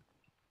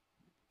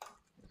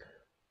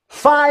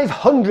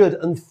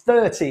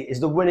 530 is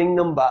the winning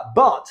number,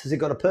 but has it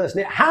got a person?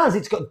 It has.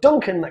 It's got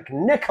Duncan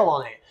McNichol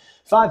on it.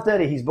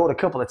 530, he's bought a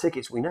couple of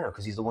tickets, we know,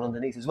 because he's the one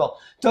underneath as well.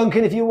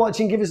 Duncan, if you're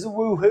watching, give us a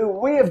woohoo.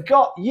 We have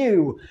got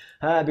you,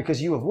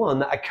 because you have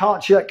won a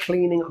Karcher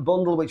Cleaning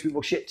Bundle, which we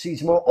will ship to you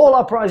tomorrow. All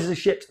our prizes are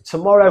shipped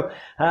tomorrow.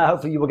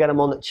 Hopefully you will get them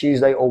on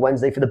Tuesday or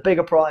Wednesday. For the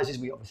bigger prizes,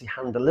 we obviously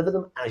hand deliver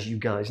them, as you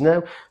guys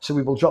know. So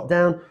we will drop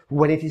down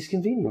when it is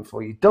convenient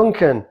for you.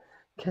 Duncan,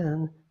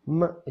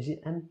 is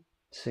it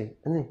MC?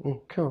 And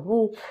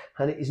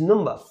it is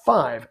number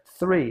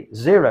 530.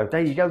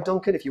 There you go,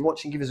 Duncan. If you're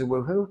watching, give us a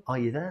woohoo. Are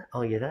you there?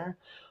 Are you there?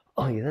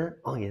 Are you there?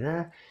 Are you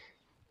there?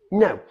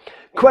 No.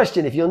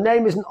 Question, if your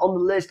name isn't on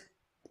the list,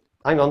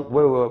 hang on,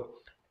 whoa.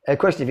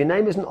 Question, if your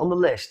name isn't on the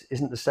list,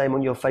 isn't the same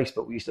on your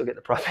Facebook, will you still get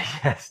the profit?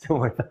 Yes, don't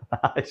worry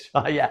about that.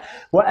 Right, yeah.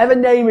 Whatever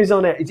name is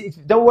on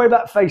it, don't worry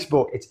about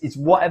Facebook. It's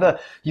whatever.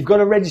 You've got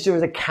to register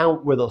an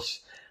account with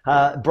us,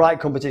 Bright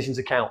Competitions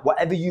account.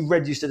 Whatever you've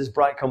registered as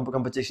Bright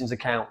Competitions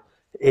account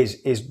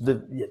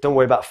don't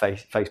worry about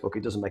Facebook.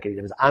 It doesn't make any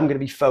difference. I'm going to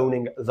be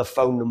phoning the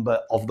phone number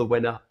of the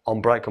winner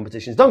on Bright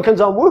Competitions. Duncan's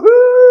on.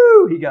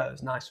 Woohoo! He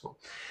goes. Nice one.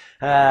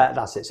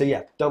 That's it. So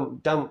yeah,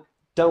 don't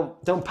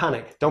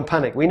panic. Don't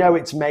panic. We know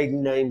it's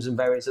maiden names and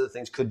various other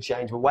things could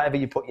change, but whatever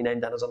you put your name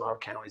down as on our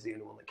account is the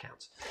only one that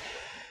counts.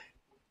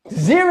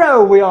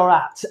 0 we are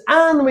at,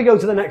 and we go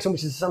to the next one,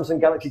 which is the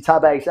Samsung Galaxy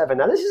Tab A7.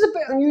 Now this is a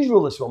bit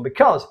unusual, this one,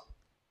 because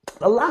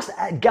the last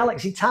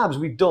Galaxy Tabs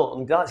we've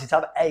done, Galaxy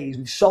Tab A's,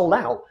 we've sold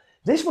out.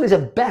 This one is a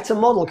better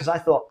model because I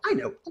thought, I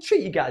know, I'll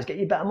treat you guys, get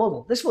you a better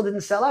model. This one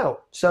didn't sell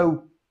out.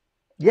 So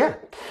Yeah,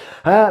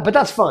 but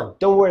that's fine.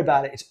 Don't worry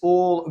about it. It's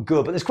all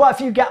good. But there's quite a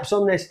few gaps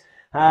on this.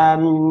 So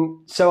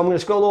I'm going to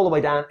scroll all the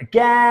way down.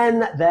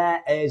 Again,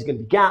 there is going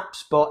to be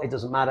gaps, but it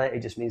doesn't matter.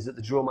 It just means that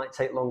the draw might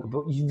take longer.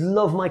 But you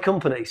love my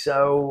company,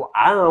 so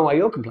I don't know why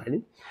you're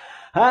complaining.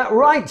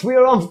 Right, we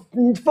are on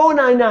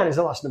 499 is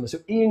the last number. So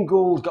Ian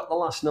Gould got the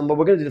last number.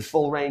 We're going to do the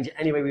full range.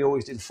 Anyway, we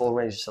always do the full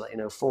range, just to let you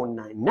know.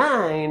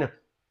 499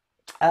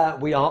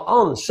 we are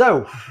on.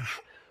 So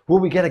will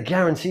we get a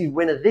guaranteed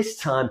winner this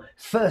time?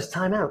 First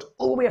time out.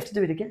 Or we have to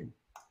do it again?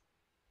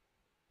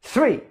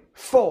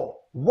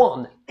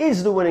 341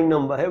 is the winning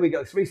number. Here we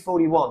go,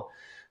 341.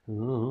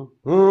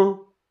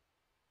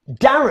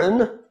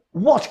 Darren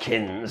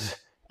Watkins.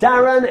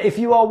 Darren, if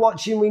you are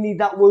watching, we need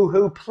that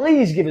woohoo.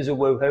 Please give us a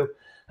woohoo.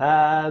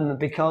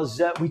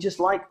 Because we just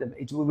like them.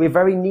 We're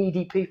very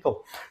needy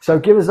people. So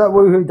give us that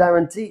woohoo,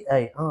 Darren.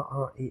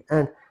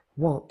 D-A-R-R-E-N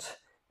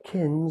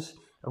Watkins.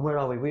 And where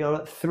are we? We are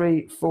at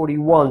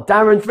 341.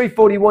 Darren,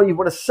 341, you've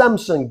won a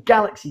Samsung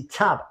Galaxy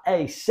Tab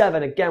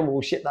A7. Again,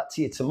 we'll ship that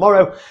to you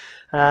tomorrow.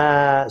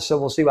 So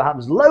we'll see what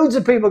happens. Loads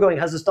of people going,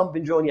 has the stomp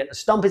been drawn yet? The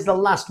stomp is the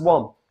last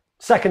one.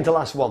 Second to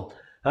last one.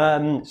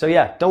 So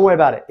yeah, don't worry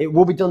about it. It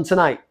will be done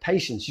tonight.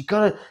 Patience. You've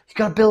got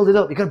to build it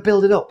up. You've got to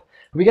build it up.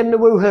 Are we getting a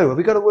woohoo? Have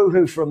we got a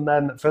woohoo from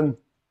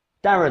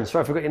Darren?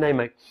 Sorry, I forgot your name,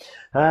 mate.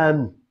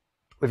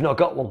 We've not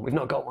got one. We've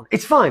not got one.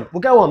 It's fine.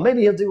 We'll go on.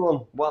 Maybe he'll do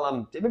one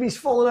while maybe he's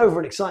fallen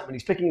over in excitement.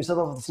 He's picking himself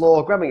off the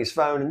floor, grabbing his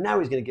phone, and now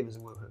he's going to give us a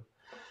woohoo.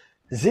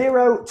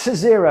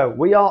 0-0.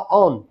 We are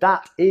on.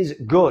 That is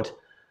good.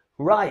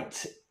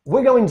 Right.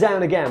 We're going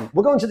down again.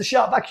 We're going to the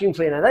Shark vacuum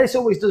cleaner. This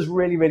always does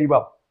really, really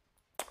well.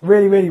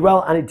 Really, really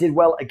well. And it did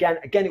well again.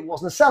 Again, it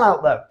wasn't a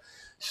sellout, though.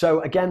 So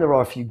again, there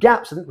are a few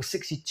gaps. I think there's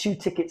 62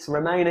 tickets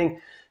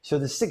remaining. So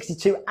there's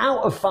 62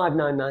 out of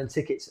 599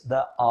 tickets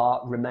that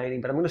are remaining.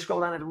 But I'm going to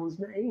scroll down everyone's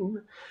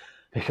name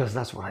because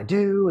that's what I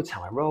do. It's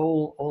how I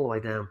roll all the way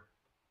down.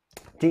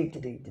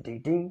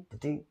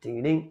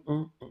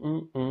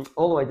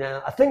 All the way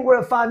down. I think we're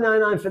at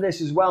 599 for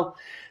this as well.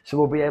 So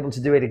we'll be able to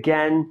do it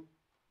again.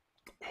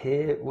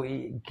 Here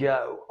we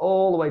go.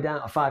 All the way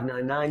down to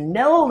 599.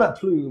 Nelda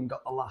Plume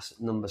got the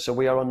last number. So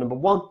we are on number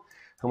 1.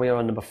 And we are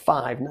on number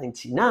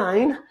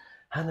 599,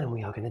 and then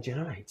we are going to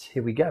generate.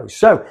 Here we go.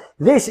 So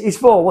this is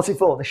for, what's it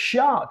for? The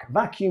Shark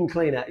vacuum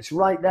cleaner. It's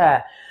right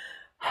there.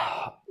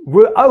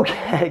 We're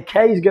okay.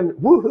 Kay's going,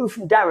 woohoo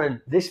from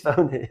Darren. His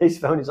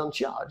phone is on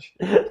charge.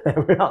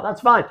 There we are. That's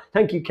fine.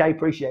 Thank you, Kay.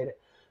 Appreciate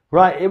it.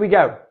 Right, here we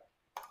go.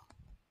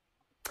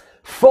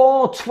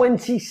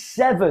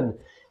 427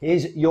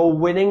 is your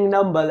winning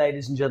number,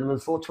 ladies and gentlemen.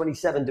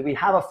 427. Do we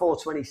have a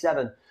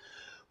 427?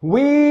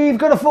 We've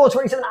got a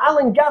 427,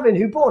 Alan Gavin,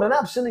 who bought an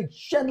absolute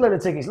shedload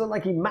of tickets. Looked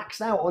like he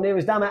maxed out on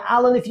Heroes Damn It.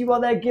 Alan, if you are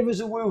there, give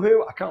us a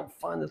woohoo. I can't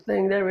find the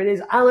thing. There it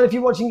is. Alan, if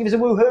you're watching, give us a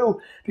woohoo.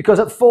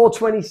 Because at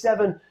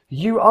 427,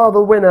 you are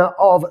the winner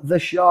of the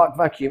Shark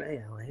Vacuum.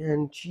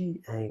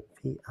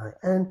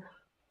 ALANGAVIN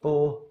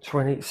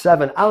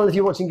 427. Alan, if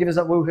you're watching, give us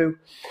that woohoo.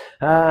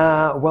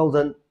 Well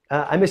done.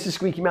 I missed the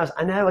squeaky mouse.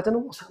 I know. I don't know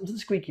what's happened to the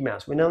squeaky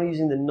mouse. We're now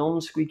using the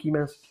non-squeaky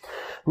mouse.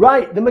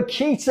 Right, the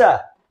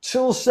Makita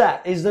tool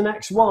set is the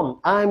next one.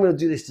 I'm going to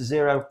do this to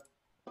 0.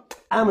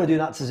 I'm going to do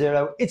that to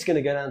 0. It's going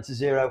to go down to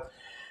 0.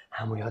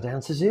 And we are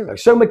down to 0.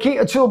 So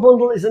Makita tool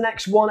bundle is the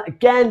next one.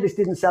 Again, this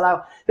didn't sell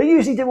out. They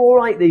usually do all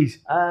right, these,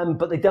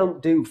 but they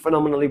don't do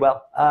phenomenally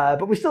well.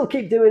 But we still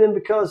keep doing them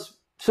because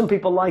some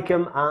people like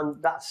them,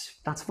 and that's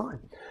fine.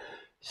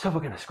 So we're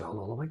going to scroll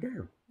all the way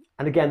down.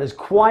 And again, there's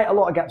quite a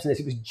lot of gaps in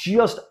this. It was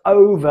just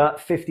over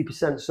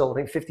 50% sold. I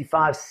think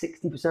 55,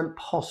 60%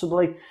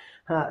 possibly.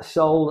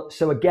 Sold.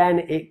 So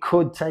again, it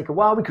could take a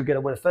while. We could get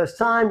a winner first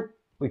time.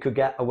 We could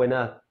get a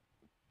winner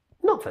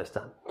not first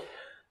time.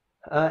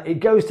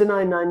 It goes to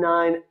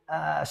 999.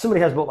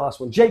 Somebody has bought the last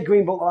one. Jake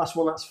Green bought the last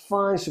one. That's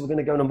fine. So we're going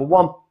to go number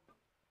 1.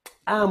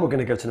 And we're going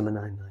to go to number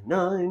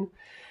 999.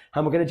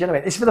 And we're going to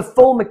generate. This is for the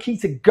full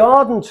Makita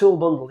garden tool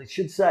bundle. It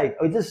should say,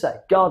 oh, it does say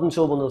garden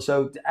tool bundle.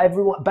 So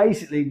everyone,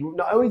 basically,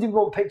 not only do we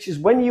want pictures,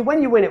 when you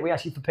win it, we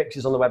ask you for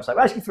pictures on the website.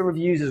 We ask you for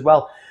reviews as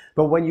well.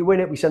 But when you win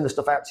it, we send the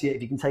stuff out to you.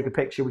 If you can take a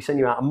picture, we send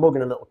you out a mug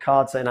and a little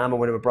card saying I'm a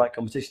winner of Bright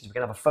Competitions. We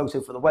can have a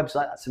photo for the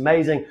website. That's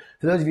amazing.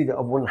 For those of you that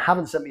have won and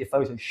haven't sent me a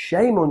photo,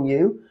 shame on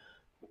you,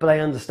 but I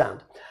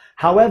understand.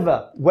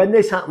 However, when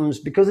this happens,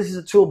 because this is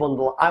a tool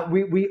bundle, I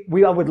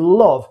would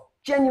love,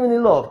 genuinely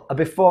love, a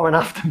before and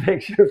after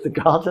picture of the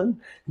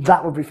garden.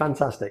 That would be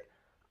fantastic.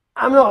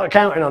 I'm not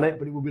counting on it,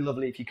 but it would be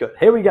lovely if you could.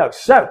 Here we go.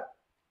 So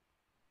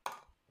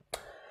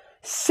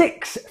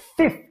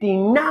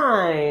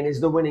 659 is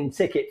the winning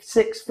ticket.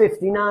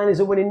 659 is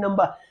a winning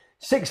number.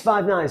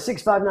 659,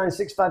 659,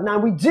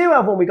 659. We do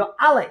have one. We got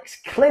Alex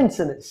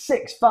Clinton at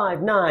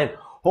 659.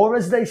 Or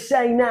as they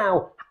say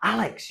now,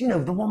 Alex, you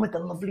know, the one with the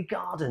lovely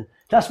garden.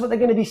 That's what they're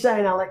going to be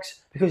saying,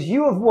 Alex, because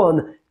you have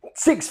won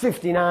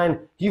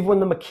 659. You've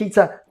won the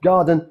Makita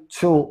Garden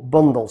Tool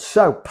Bundle.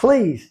 So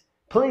please,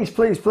 please,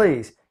 please,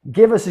 please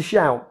give us a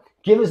shout.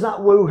 Give us that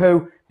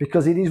woohoo,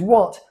 because it is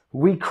what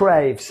we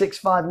crave.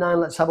 659,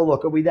 let's have a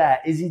look. Are we there?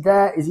 Is he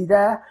there? Is he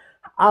there?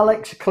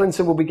 Alex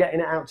Clinton will be getting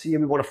it out to you.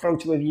 We want a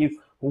photo of you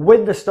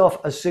with the stuff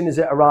as soon as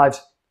it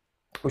arrives,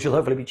 which will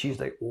hopefully be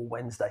Tuesday or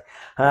Wednesday.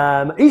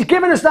 He's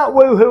given us that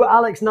woohoo,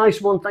 Alex.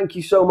 Nice one. Thank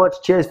you so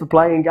much. Cheers for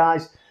playing,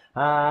 guys.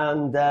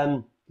 And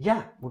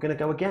yeah, we're going to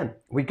go again.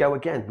 We go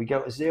again. We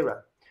go to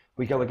 0.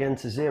 We go again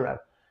to 0.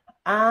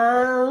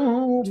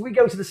 And we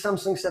go to the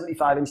Samsung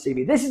 75-inch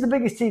TV. This is the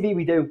biggest TV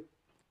we do,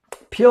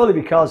 purely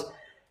because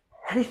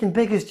anything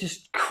big is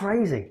just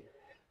crazy.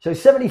 So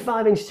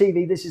 75-inch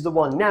TV, this is the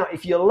one. Now,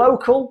 if you're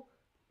local,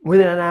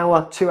 within an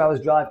hour, 2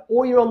 hours drive,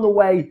 or you're on the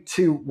way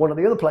to one of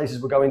the other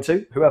places we're going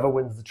to, whoever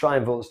wins the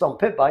Triumph or the Stomp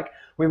Pit Bike,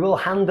 we will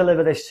hand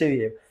deliver this to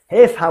you.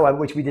 If, however,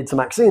 which we did to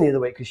Maxine the other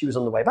week because she was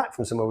on the way back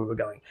from somewhere we were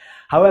going.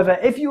 However,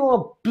 if you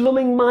are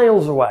blooming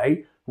miles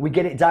away, we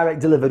get it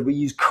direct delivered. We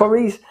use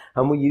Currys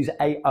and we use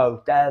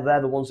AO. They're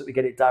the ones that we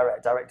get it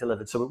direct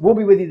delivered. So it will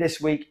be with you this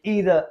week,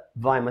 either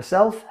via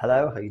myself,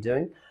 hello, how you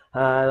doing?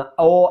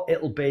 Or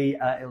it'll be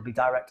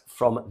direct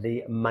from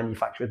the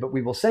manufacturer. But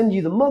we will send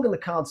you the mug and the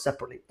card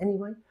separately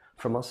anyway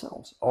from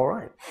ourselves. All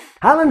right.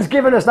 Alan's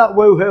given us that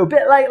woohoo.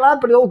 Bit late, lad,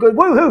 but all good.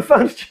 Woohoo,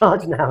 phone's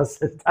charged now,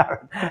 says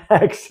Darren.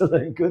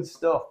 Excellent. Good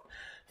stuff.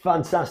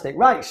 Fantastic.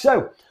 Right,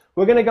 so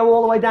we're going to go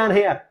all the way down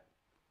here.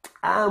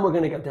 And we're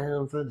going to go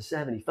down for the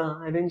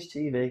 75-inch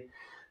TV.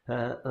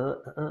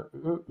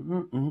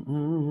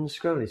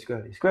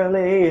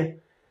 Scrolly.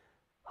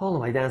 All the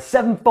way down.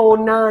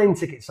 749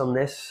 tickets on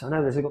this. I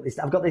know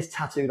I've got this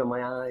tattooed on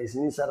my eyes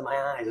and inside of my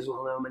eyes as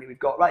well. How many we've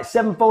got? Right,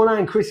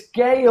 749. Chris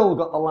Gale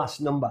got the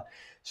last number.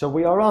 So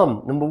we are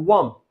on number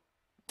 1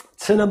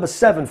 to number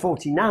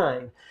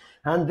 749.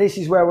 And this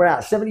is where we're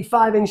at.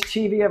 75-inch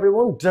TV,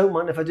 everyone. Don't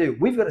mind if I do.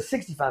 We've got a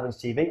 65-inch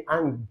TV,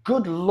 and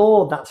good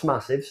Lord, that's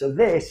massive. So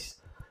this,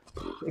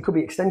 it could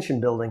be extension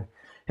building.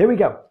 Here we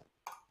go.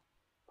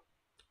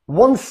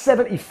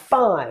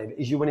 175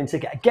 is your winning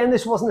ticket. Again,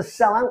 this wasn't a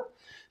sellout.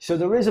 So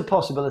there is a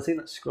possibility,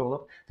 let's scroll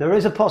up. There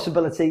is a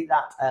possibility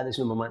that this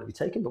number might not be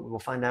taken, but we will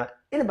find out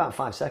in about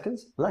 5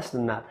 seconds. Less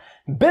than that.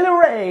 Billy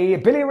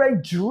Ray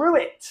drew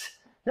it.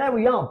 There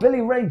we are.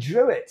 Billy Ray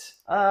drew it.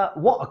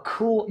 What a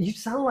cool, you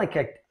sound like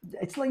a,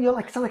 sound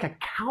like a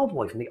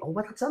cowboy from the old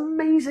West. That's an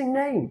amazing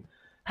name.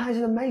 That is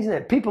an amazing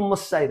name. People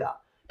must say that.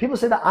 People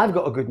say that I've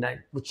got a good name,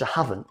 which I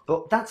haven't,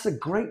 but that's a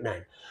great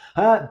name.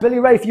 Billy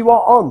Ray, if you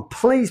are on,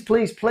 please,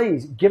 please,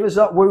 please give us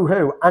that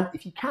woohoo. And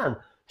if you can,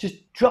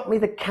 just drop me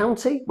the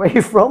county where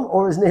you're from,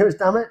 or as near as,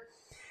 damn it.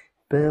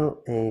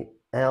 Billy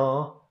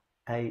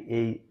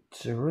L-A-E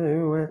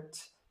drew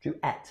it. Drew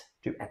it,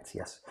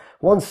 yes.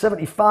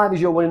 175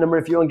 is your winning number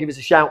if you want to give us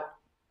a shout.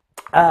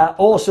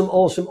 Awesome,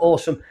 awesome,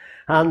 awesome.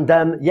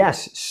 And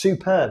yes,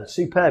 superb.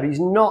 He's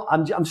not,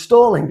 I'm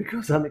stalling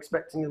because I'm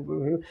expecting a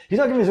woohoo. He's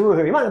not giving us a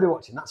woohoo. He might not be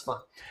watching, that's fine.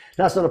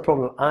 That's not a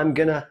problem. I'm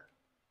gonna,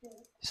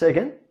 say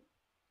again?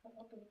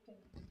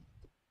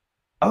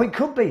 Oh, it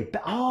could be.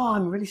 But, oh,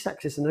 I'm really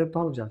sexist and I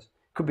apologise.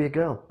 Could be a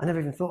girl. I never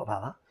even thought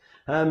about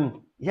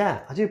that.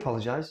 Yeah, I do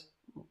apologise.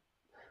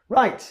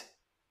 Right.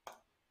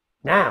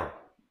 Now,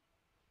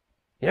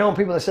 you know when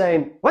people are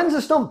saying, when's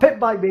the Stomp Pit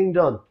Bike being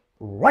done?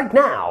 Right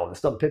now, the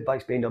Stomp Pit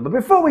Bike's being done. But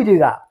before we do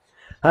that,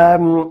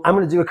 I'm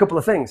going to do a couple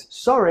of things.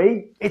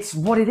 Sorry, it's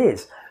what it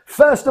is.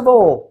 First of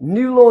all,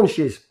 new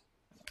launches.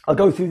 I'll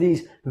go through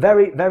these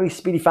very, very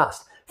speedy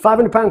fast.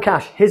 £500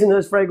 cash, his and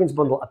hers fragrance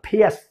bundle, a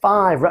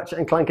PS5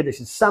 Ratchet & Clank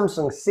edition,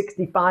 Samsung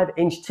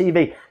 65-inch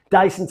TV,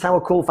 Dyson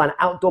Tower Cool Fan,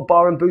 outdoor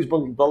bar and booze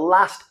bundle, the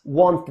last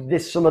one for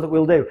this summer that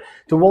we'll do.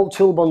 DeWalt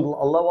Tool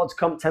bundle, a low odds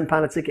comp,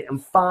 £10 a ticket,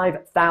 and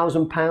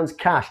 £5,000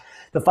 cash.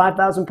 The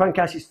 £5,000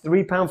 cash is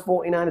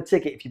 £3.49 a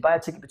ticket. If you buy a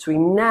ticket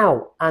between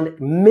now and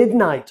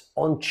midnight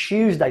on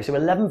Tuesday, so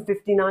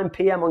 11:59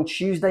 p.m. on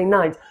Tuesday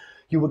night,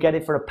 you will get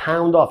it for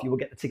 £1 off. You will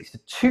get the tickets for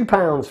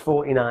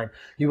 £2.49.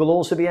 You will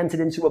also be entered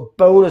into a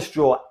bonus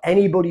draw.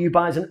 Anybody who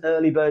buys an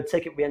early bird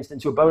ticket will be entered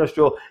into a bonus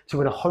draw to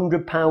win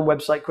 £100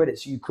 website credit.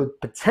 So you could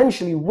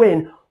potentially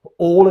win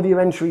all of your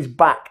entries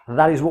back.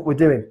 That is what we're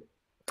doing.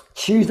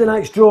 Tuesday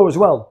night's draw as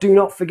well. Do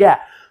not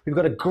forget. We've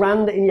got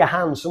 £1,000 in your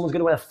hands. Someone's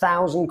going to win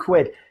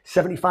 £1,000.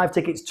 75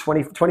 tickets,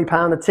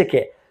 £20 a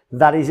ticket.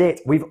 That is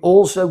it. We've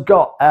also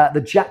got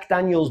the Jack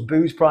Daniel's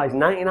booze prize,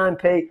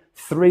 99p,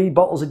 3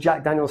 bottles of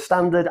Jack Daniel's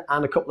standard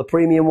and a couple of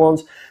premium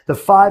ones. The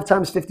 5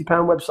 times £50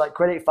 website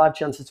credit, 5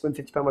 chances to win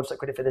 £50 website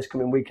credit for this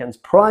coming weekend's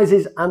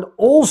prizes. And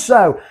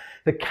also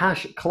the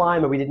Cash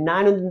Climber. We did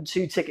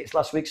 902 tickets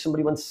last week.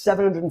 Somebody won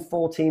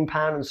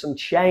 £714 and some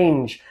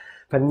change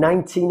for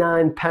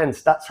 99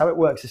 pence. That's how it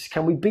works.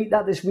 Can we beat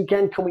that this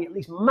weekend? Can we at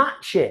least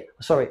match it?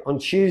 Sorry, on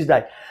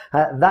Tuesday.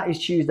 That is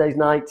Tuesday's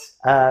night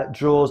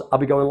draws. I'll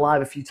be going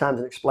live a few times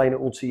and explain it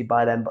all to you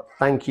by then, but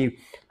thank you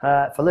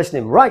for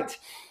listening. Right.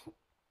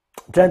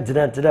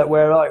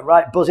 Where are we?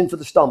 Right, buzzing for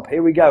the Stomp.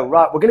 Here we go.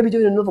 Right, we're going to be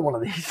doing another one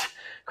of these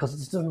because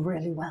it's done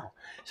really well.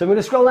 So I'm going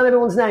to scroll down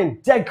everyone's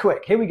name dead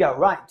quick. Here we go.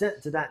 Right,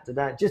 just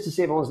to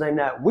see everyone's name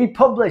now. We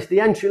published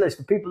the entry list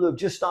for people who have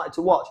just started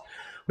to watch.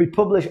 We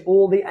publish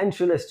all the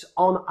entry lists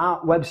on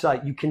our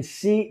website. You can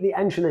see the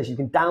entry list. You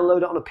can download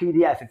it on a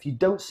PDF. If you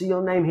don't see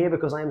your name here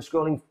because I am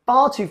scrolling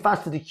far too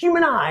fast to the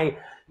human eye,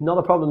 not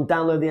a problem.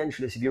 Download the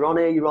entry list. If you're on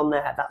here, you're on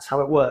there. That's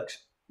how it works.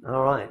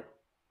 All right.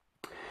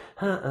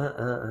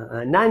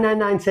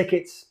 999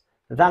 tickets.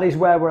 That is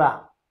where we're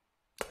at.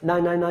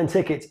 999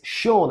 tickets.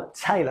 Sean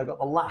Taylor got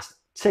the last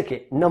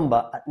ticket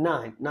number at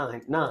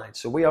 999.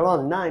 So we are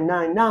on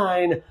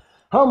 999.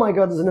 Oh my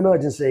God, there's an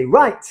emergency.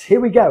 Right, here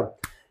we go.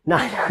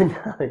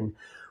 999.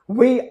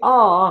 We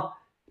are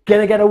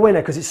going to get a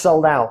winner because it's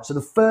sold out. So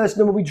the first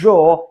number we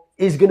draw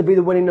is going to be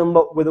the winning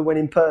number with a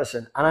winning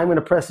person. And I'm going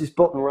to press this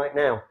button right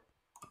now.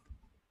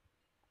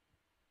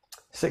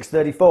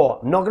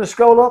 634. I'm not going to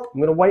scroll up.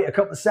 I'm going to wait a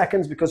couple of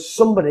seconds because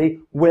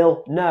somebody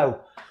will know.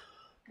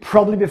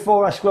 Probably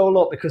before I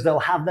scroll up because they'll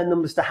have their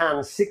numbers to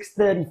hand.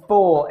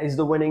 634 is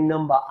the winning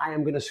number. I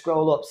am going to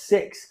scroll up.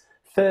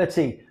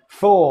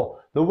 634.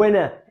 The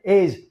winner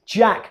is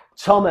Jack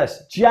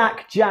Thomas.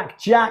 Jack.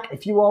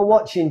 If you are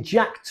watching,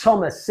 Jack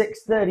Thomas,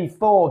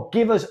 634.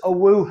 Give us a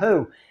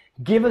woohoo.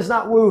 Give us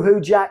that woohoo,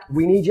 Jack.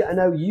 We need you to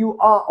know you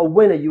are a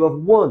winner. You have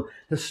won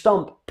the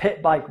Stomp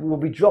Pit Bike. We'll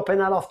be dropping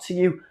that off to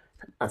you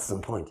at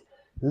some point.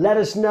 Let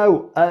us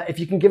know if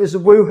you can give us a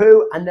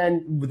woohoo, and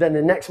then the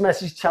next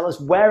message, tell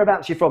us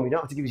whereabouts you're from. You don't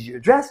have to give us your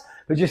address,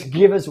 but just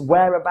give us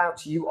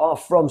whereabouts you are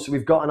from so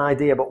we've got an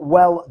idea. But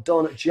well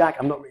done, Jack.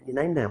 I'm not writing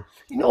your name down.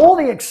 You know, all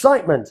the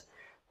excitement.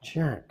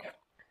 Jack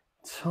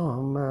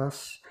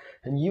Thomas.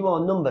 And you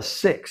are number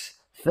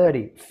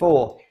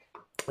 634.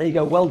 There you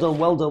go. Well done,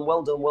 well done,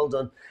 well done, well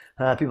done.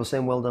 People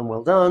saying well done,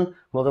 well done,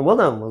 well done, well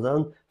done, well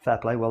done. Fair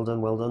play, well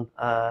done, well done.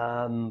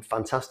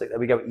 Fantastic, there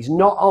we go. He's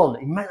not on,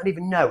 he might not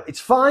even know.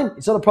 It's fine,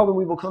 it's not a problem.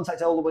 We will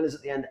contact all the winners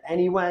at the end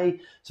anyway,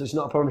 so it's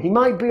not a problem. He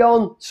might be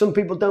on, some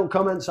people don't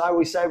comment, so I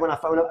always say when I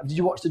phone up, did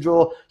you watch the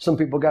draw? Some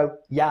people go,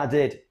 yeah, I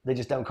did. They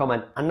just don't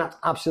comment, and that's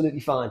absolutely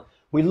fine.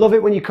 We love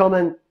it when you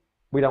comment.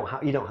 You don't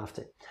have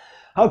to.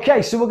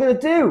 Okay, so we're going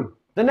to do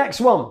the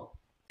next one.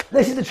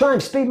 This is the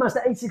Triumph Speedmaster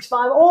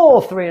 865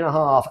 or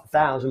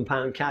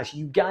 £3,500 cash.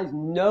 You guys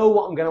know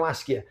what I'm going to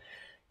ask you.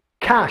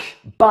 Cash,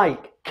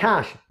 bike.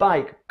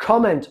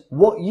 Comment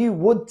what you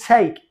would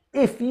take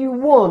if you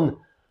won.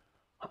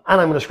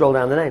 And I'm going to scroll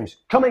down the names.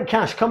 Comment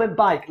cash, comment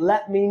bike.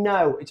 Let me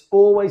know. It's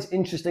always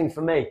interesting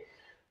for me.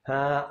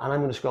 And I'm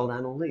going to scroll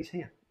down all these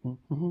here.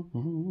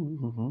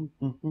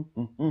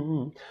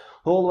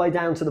 All the way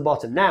down to the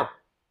bottom. Now,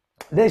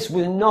 this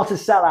was not a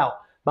sellout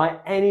by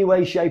any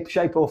way,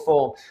 shape or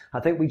form.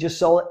 I think we just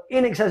sold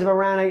in excess of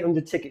around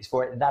 800 tickets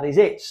for it. That is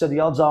it. So the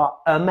odds are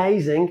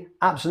amazing,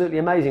 absolutely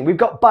amazing. We've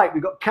got bike,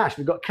 we've got cash,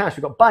 we've got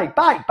bike,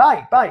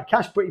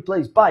 cash, pretty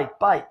please, bike,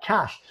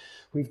 cash.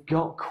 We've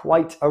got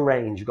quite a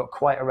range.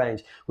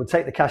 We'll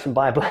take the cash and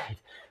buy a blade.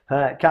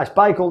 Cash,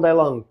 bike all day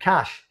long.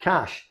 Cash,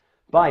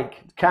 bike,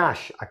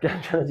 cash. I'm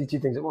trying to do two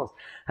things at once.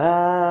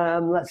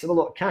 Let's have a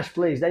look. Cash,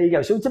 please. There you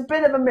go. So it's a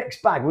bit of a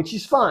mixed bag, which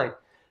is fine.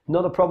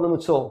 Not a problem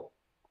at all.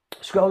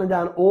 Scrolling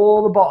down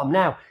all the bottom.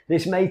 Now,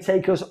 this may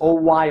take us a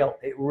while.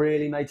 It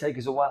really may take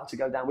us a while to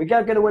go down. We're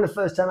going to win a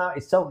first time out.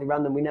 It's totally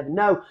random. We never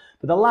know.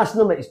 But the last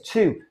number is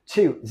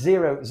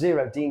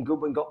 2200. Dean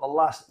Goodwin got the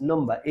last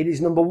number. It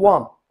is number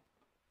 1.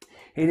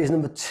 It is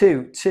number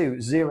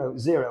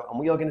 2200. And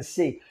we are going to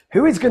see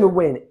who is going to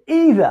win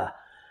either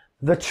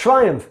the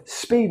Triumph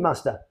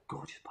Speedmaster.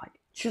 Gorgeous bike.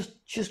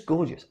 Just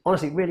gorgeous.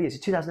 Honestly, it really is.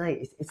 It's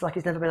 2008. It's like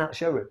it's never been out of the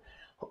showroom.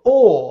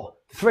 Or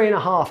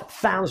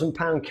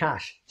 £3,500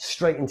 cash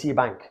straight into your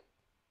bank.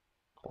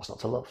 What's not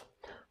to love?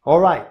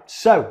 All right,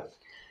 so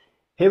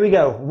here we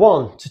go.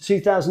 1 to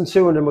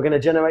 2,200. We're going to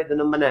generate the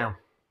number now.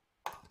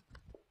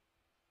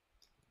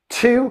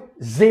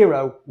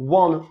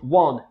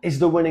 2011 is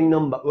the winning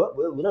number.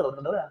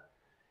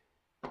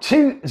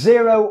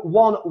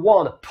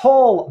 2011.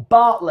 Paul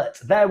Bartlett.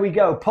 There we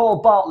go.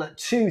 Paul Bartlett,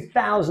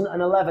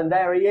 2011.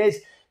 There he is.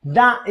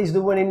 That is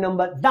the winning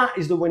number. That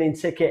is the winning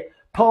ticket.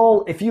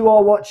 Paul, if you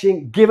are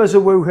watching, give us a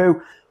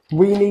woohoo.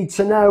 We need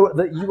to know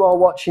that you are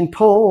watching.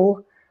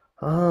 Paul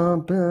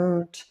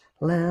Bartlett.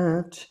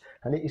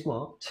 And it is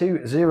what?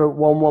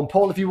 2011.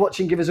 Paul, if you're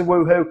watching, give us a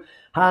woohoo.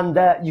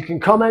 And you can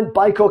comment,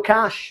 bike or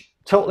cash.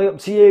 Totally up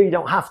to you. You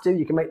don't have to.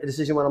 You can make the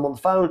decision when I'm on the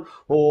phone,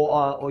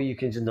 or you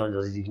can just not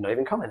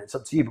even comment. It's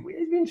up to you. But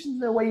it'd be interesting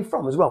to know where you're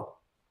from as well.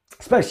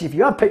 Especially if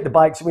you have picked the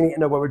bikes, we need to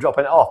know where we're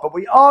dropping it off. But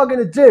we are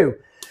going to do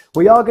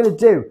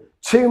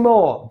 2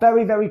 more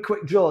very, very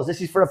quick draws.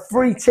 This is for a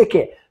free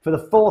ticket for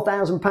the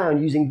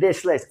 £4,000 using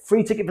this list.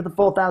 Free ticket for the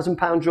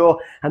 £4,000 draw.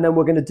 And then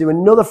we're going to do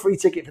another free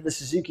ticket for the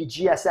Suzuki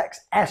GSX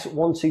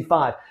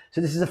S125.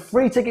 So this is a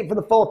free ticket for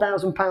the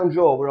 £4,000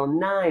 draw. We're on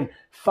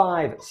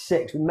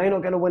 956. We may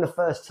not get a winner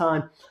first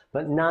time,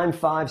 but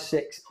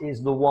 956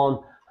 is the one.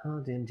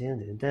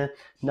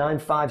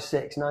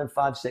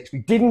 956. We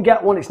didn't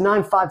get one. It's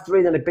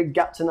 953, then a big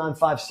gap to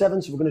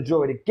 957. So we're going to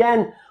draw it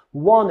again.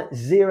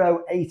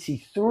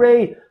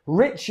 1083.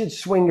 Richard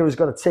Swinger has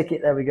got a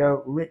ticket. There we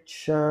go.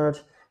 Richard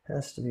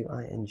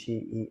Swinger.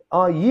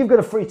 You've got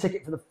a free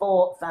ticket for the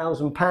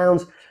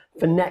 £4,000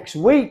 for next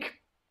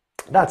week.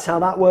 That's how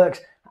that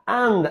works.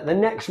 And the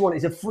next one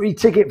is a free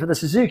ticket for the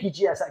Suzuki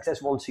GSX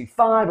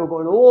S125. We're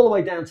going all the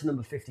way down to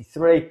number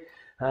 53.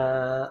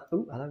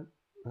 Hello.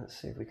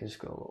 Let's see if we can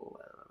scroll.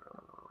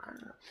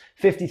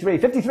 53,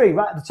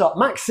 right at the top.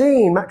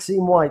 Maxine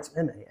White,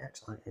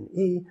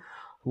 Maxine.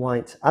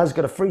 White has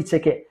got a free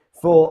ticket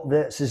for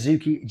the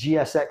Suzuki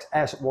GSX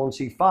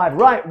S125.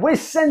 Right, we're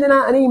sending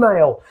out an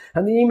email,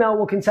 and the email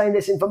will contain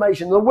this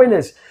information. The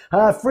winners,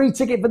 free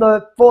ticket for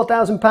the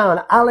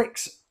 £4,000.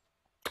 Alex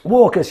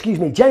Walker,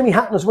 Jamie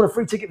Hatton's won a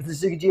free ticket for the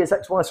Suzuki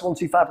GSX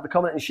S125 for the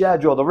comment and share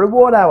draw. The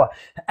reward hour,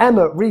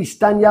 Emma, Reese,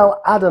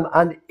 Danielle, Adam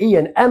and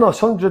Ian. Emma's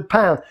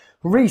 £100.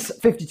 Reese,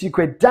 52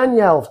 quid.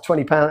 Danielle,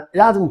 £20.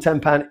 Adam,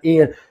 £10.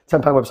 Ian,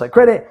 £10 website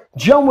credit.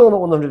 John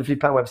Wilmot won the £150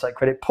 website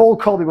credit. Paul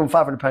Colby won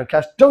 £500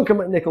 cash. Duncan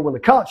McNichol won the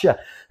Karcher.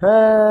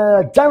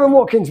 Darren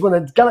Watkins won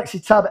the Galaxy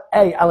Tab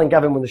A. Alan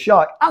Gavin won the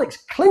Shark. Alex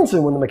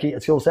Clinton won the Makita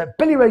toolset.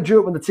 Billy Ray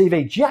Druitt won the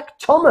TV. Jack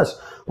Thomas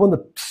won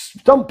the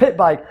Stump Pit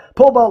Bike.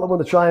 Paul Bartlett won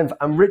the Triumph.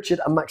 And Richard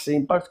and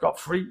Maxine both got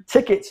free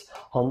tickets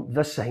on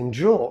the same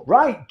draw.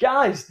 Right,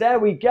 guys, there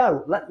we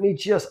go. I'm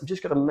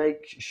just going to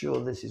make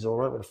sure this is all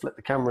right. I'm going to flip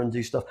the camera and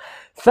do stuff.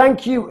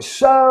 Thank you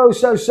so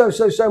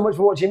much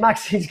for watching.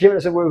 Maxine's giving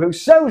us a woohoo.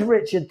 So's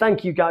Richard.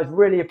 Thank you, guys.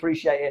 Really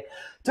appreciate it.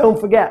 Don't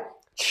forget,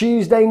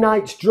 Tuesday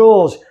night's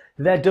draws.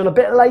 They're done a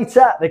bit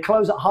later. They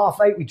close at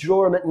 8:30. We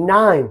draw them at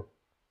 9.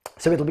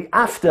 So it'll be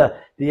after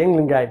the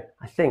England game,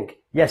 I think.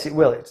 Yes, it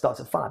will. It starts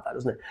at 5, that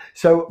doesn't it?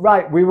 So,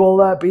 right, we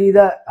will be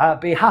either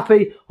be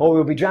happy or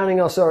we'll be drowning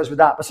our sorrows with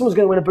that. But someone's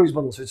going to win a booze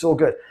bundle, so it's all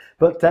good.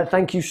 But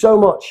thank you so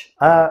much.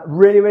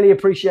 Really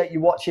appreciate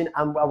you watching.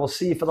 And I will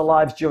see you for the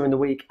lives during the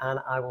week. And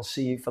I will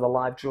see you for the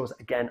live draws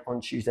again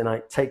on Tuesday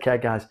night. Take care,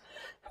 guys.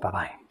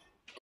 Bye-bye.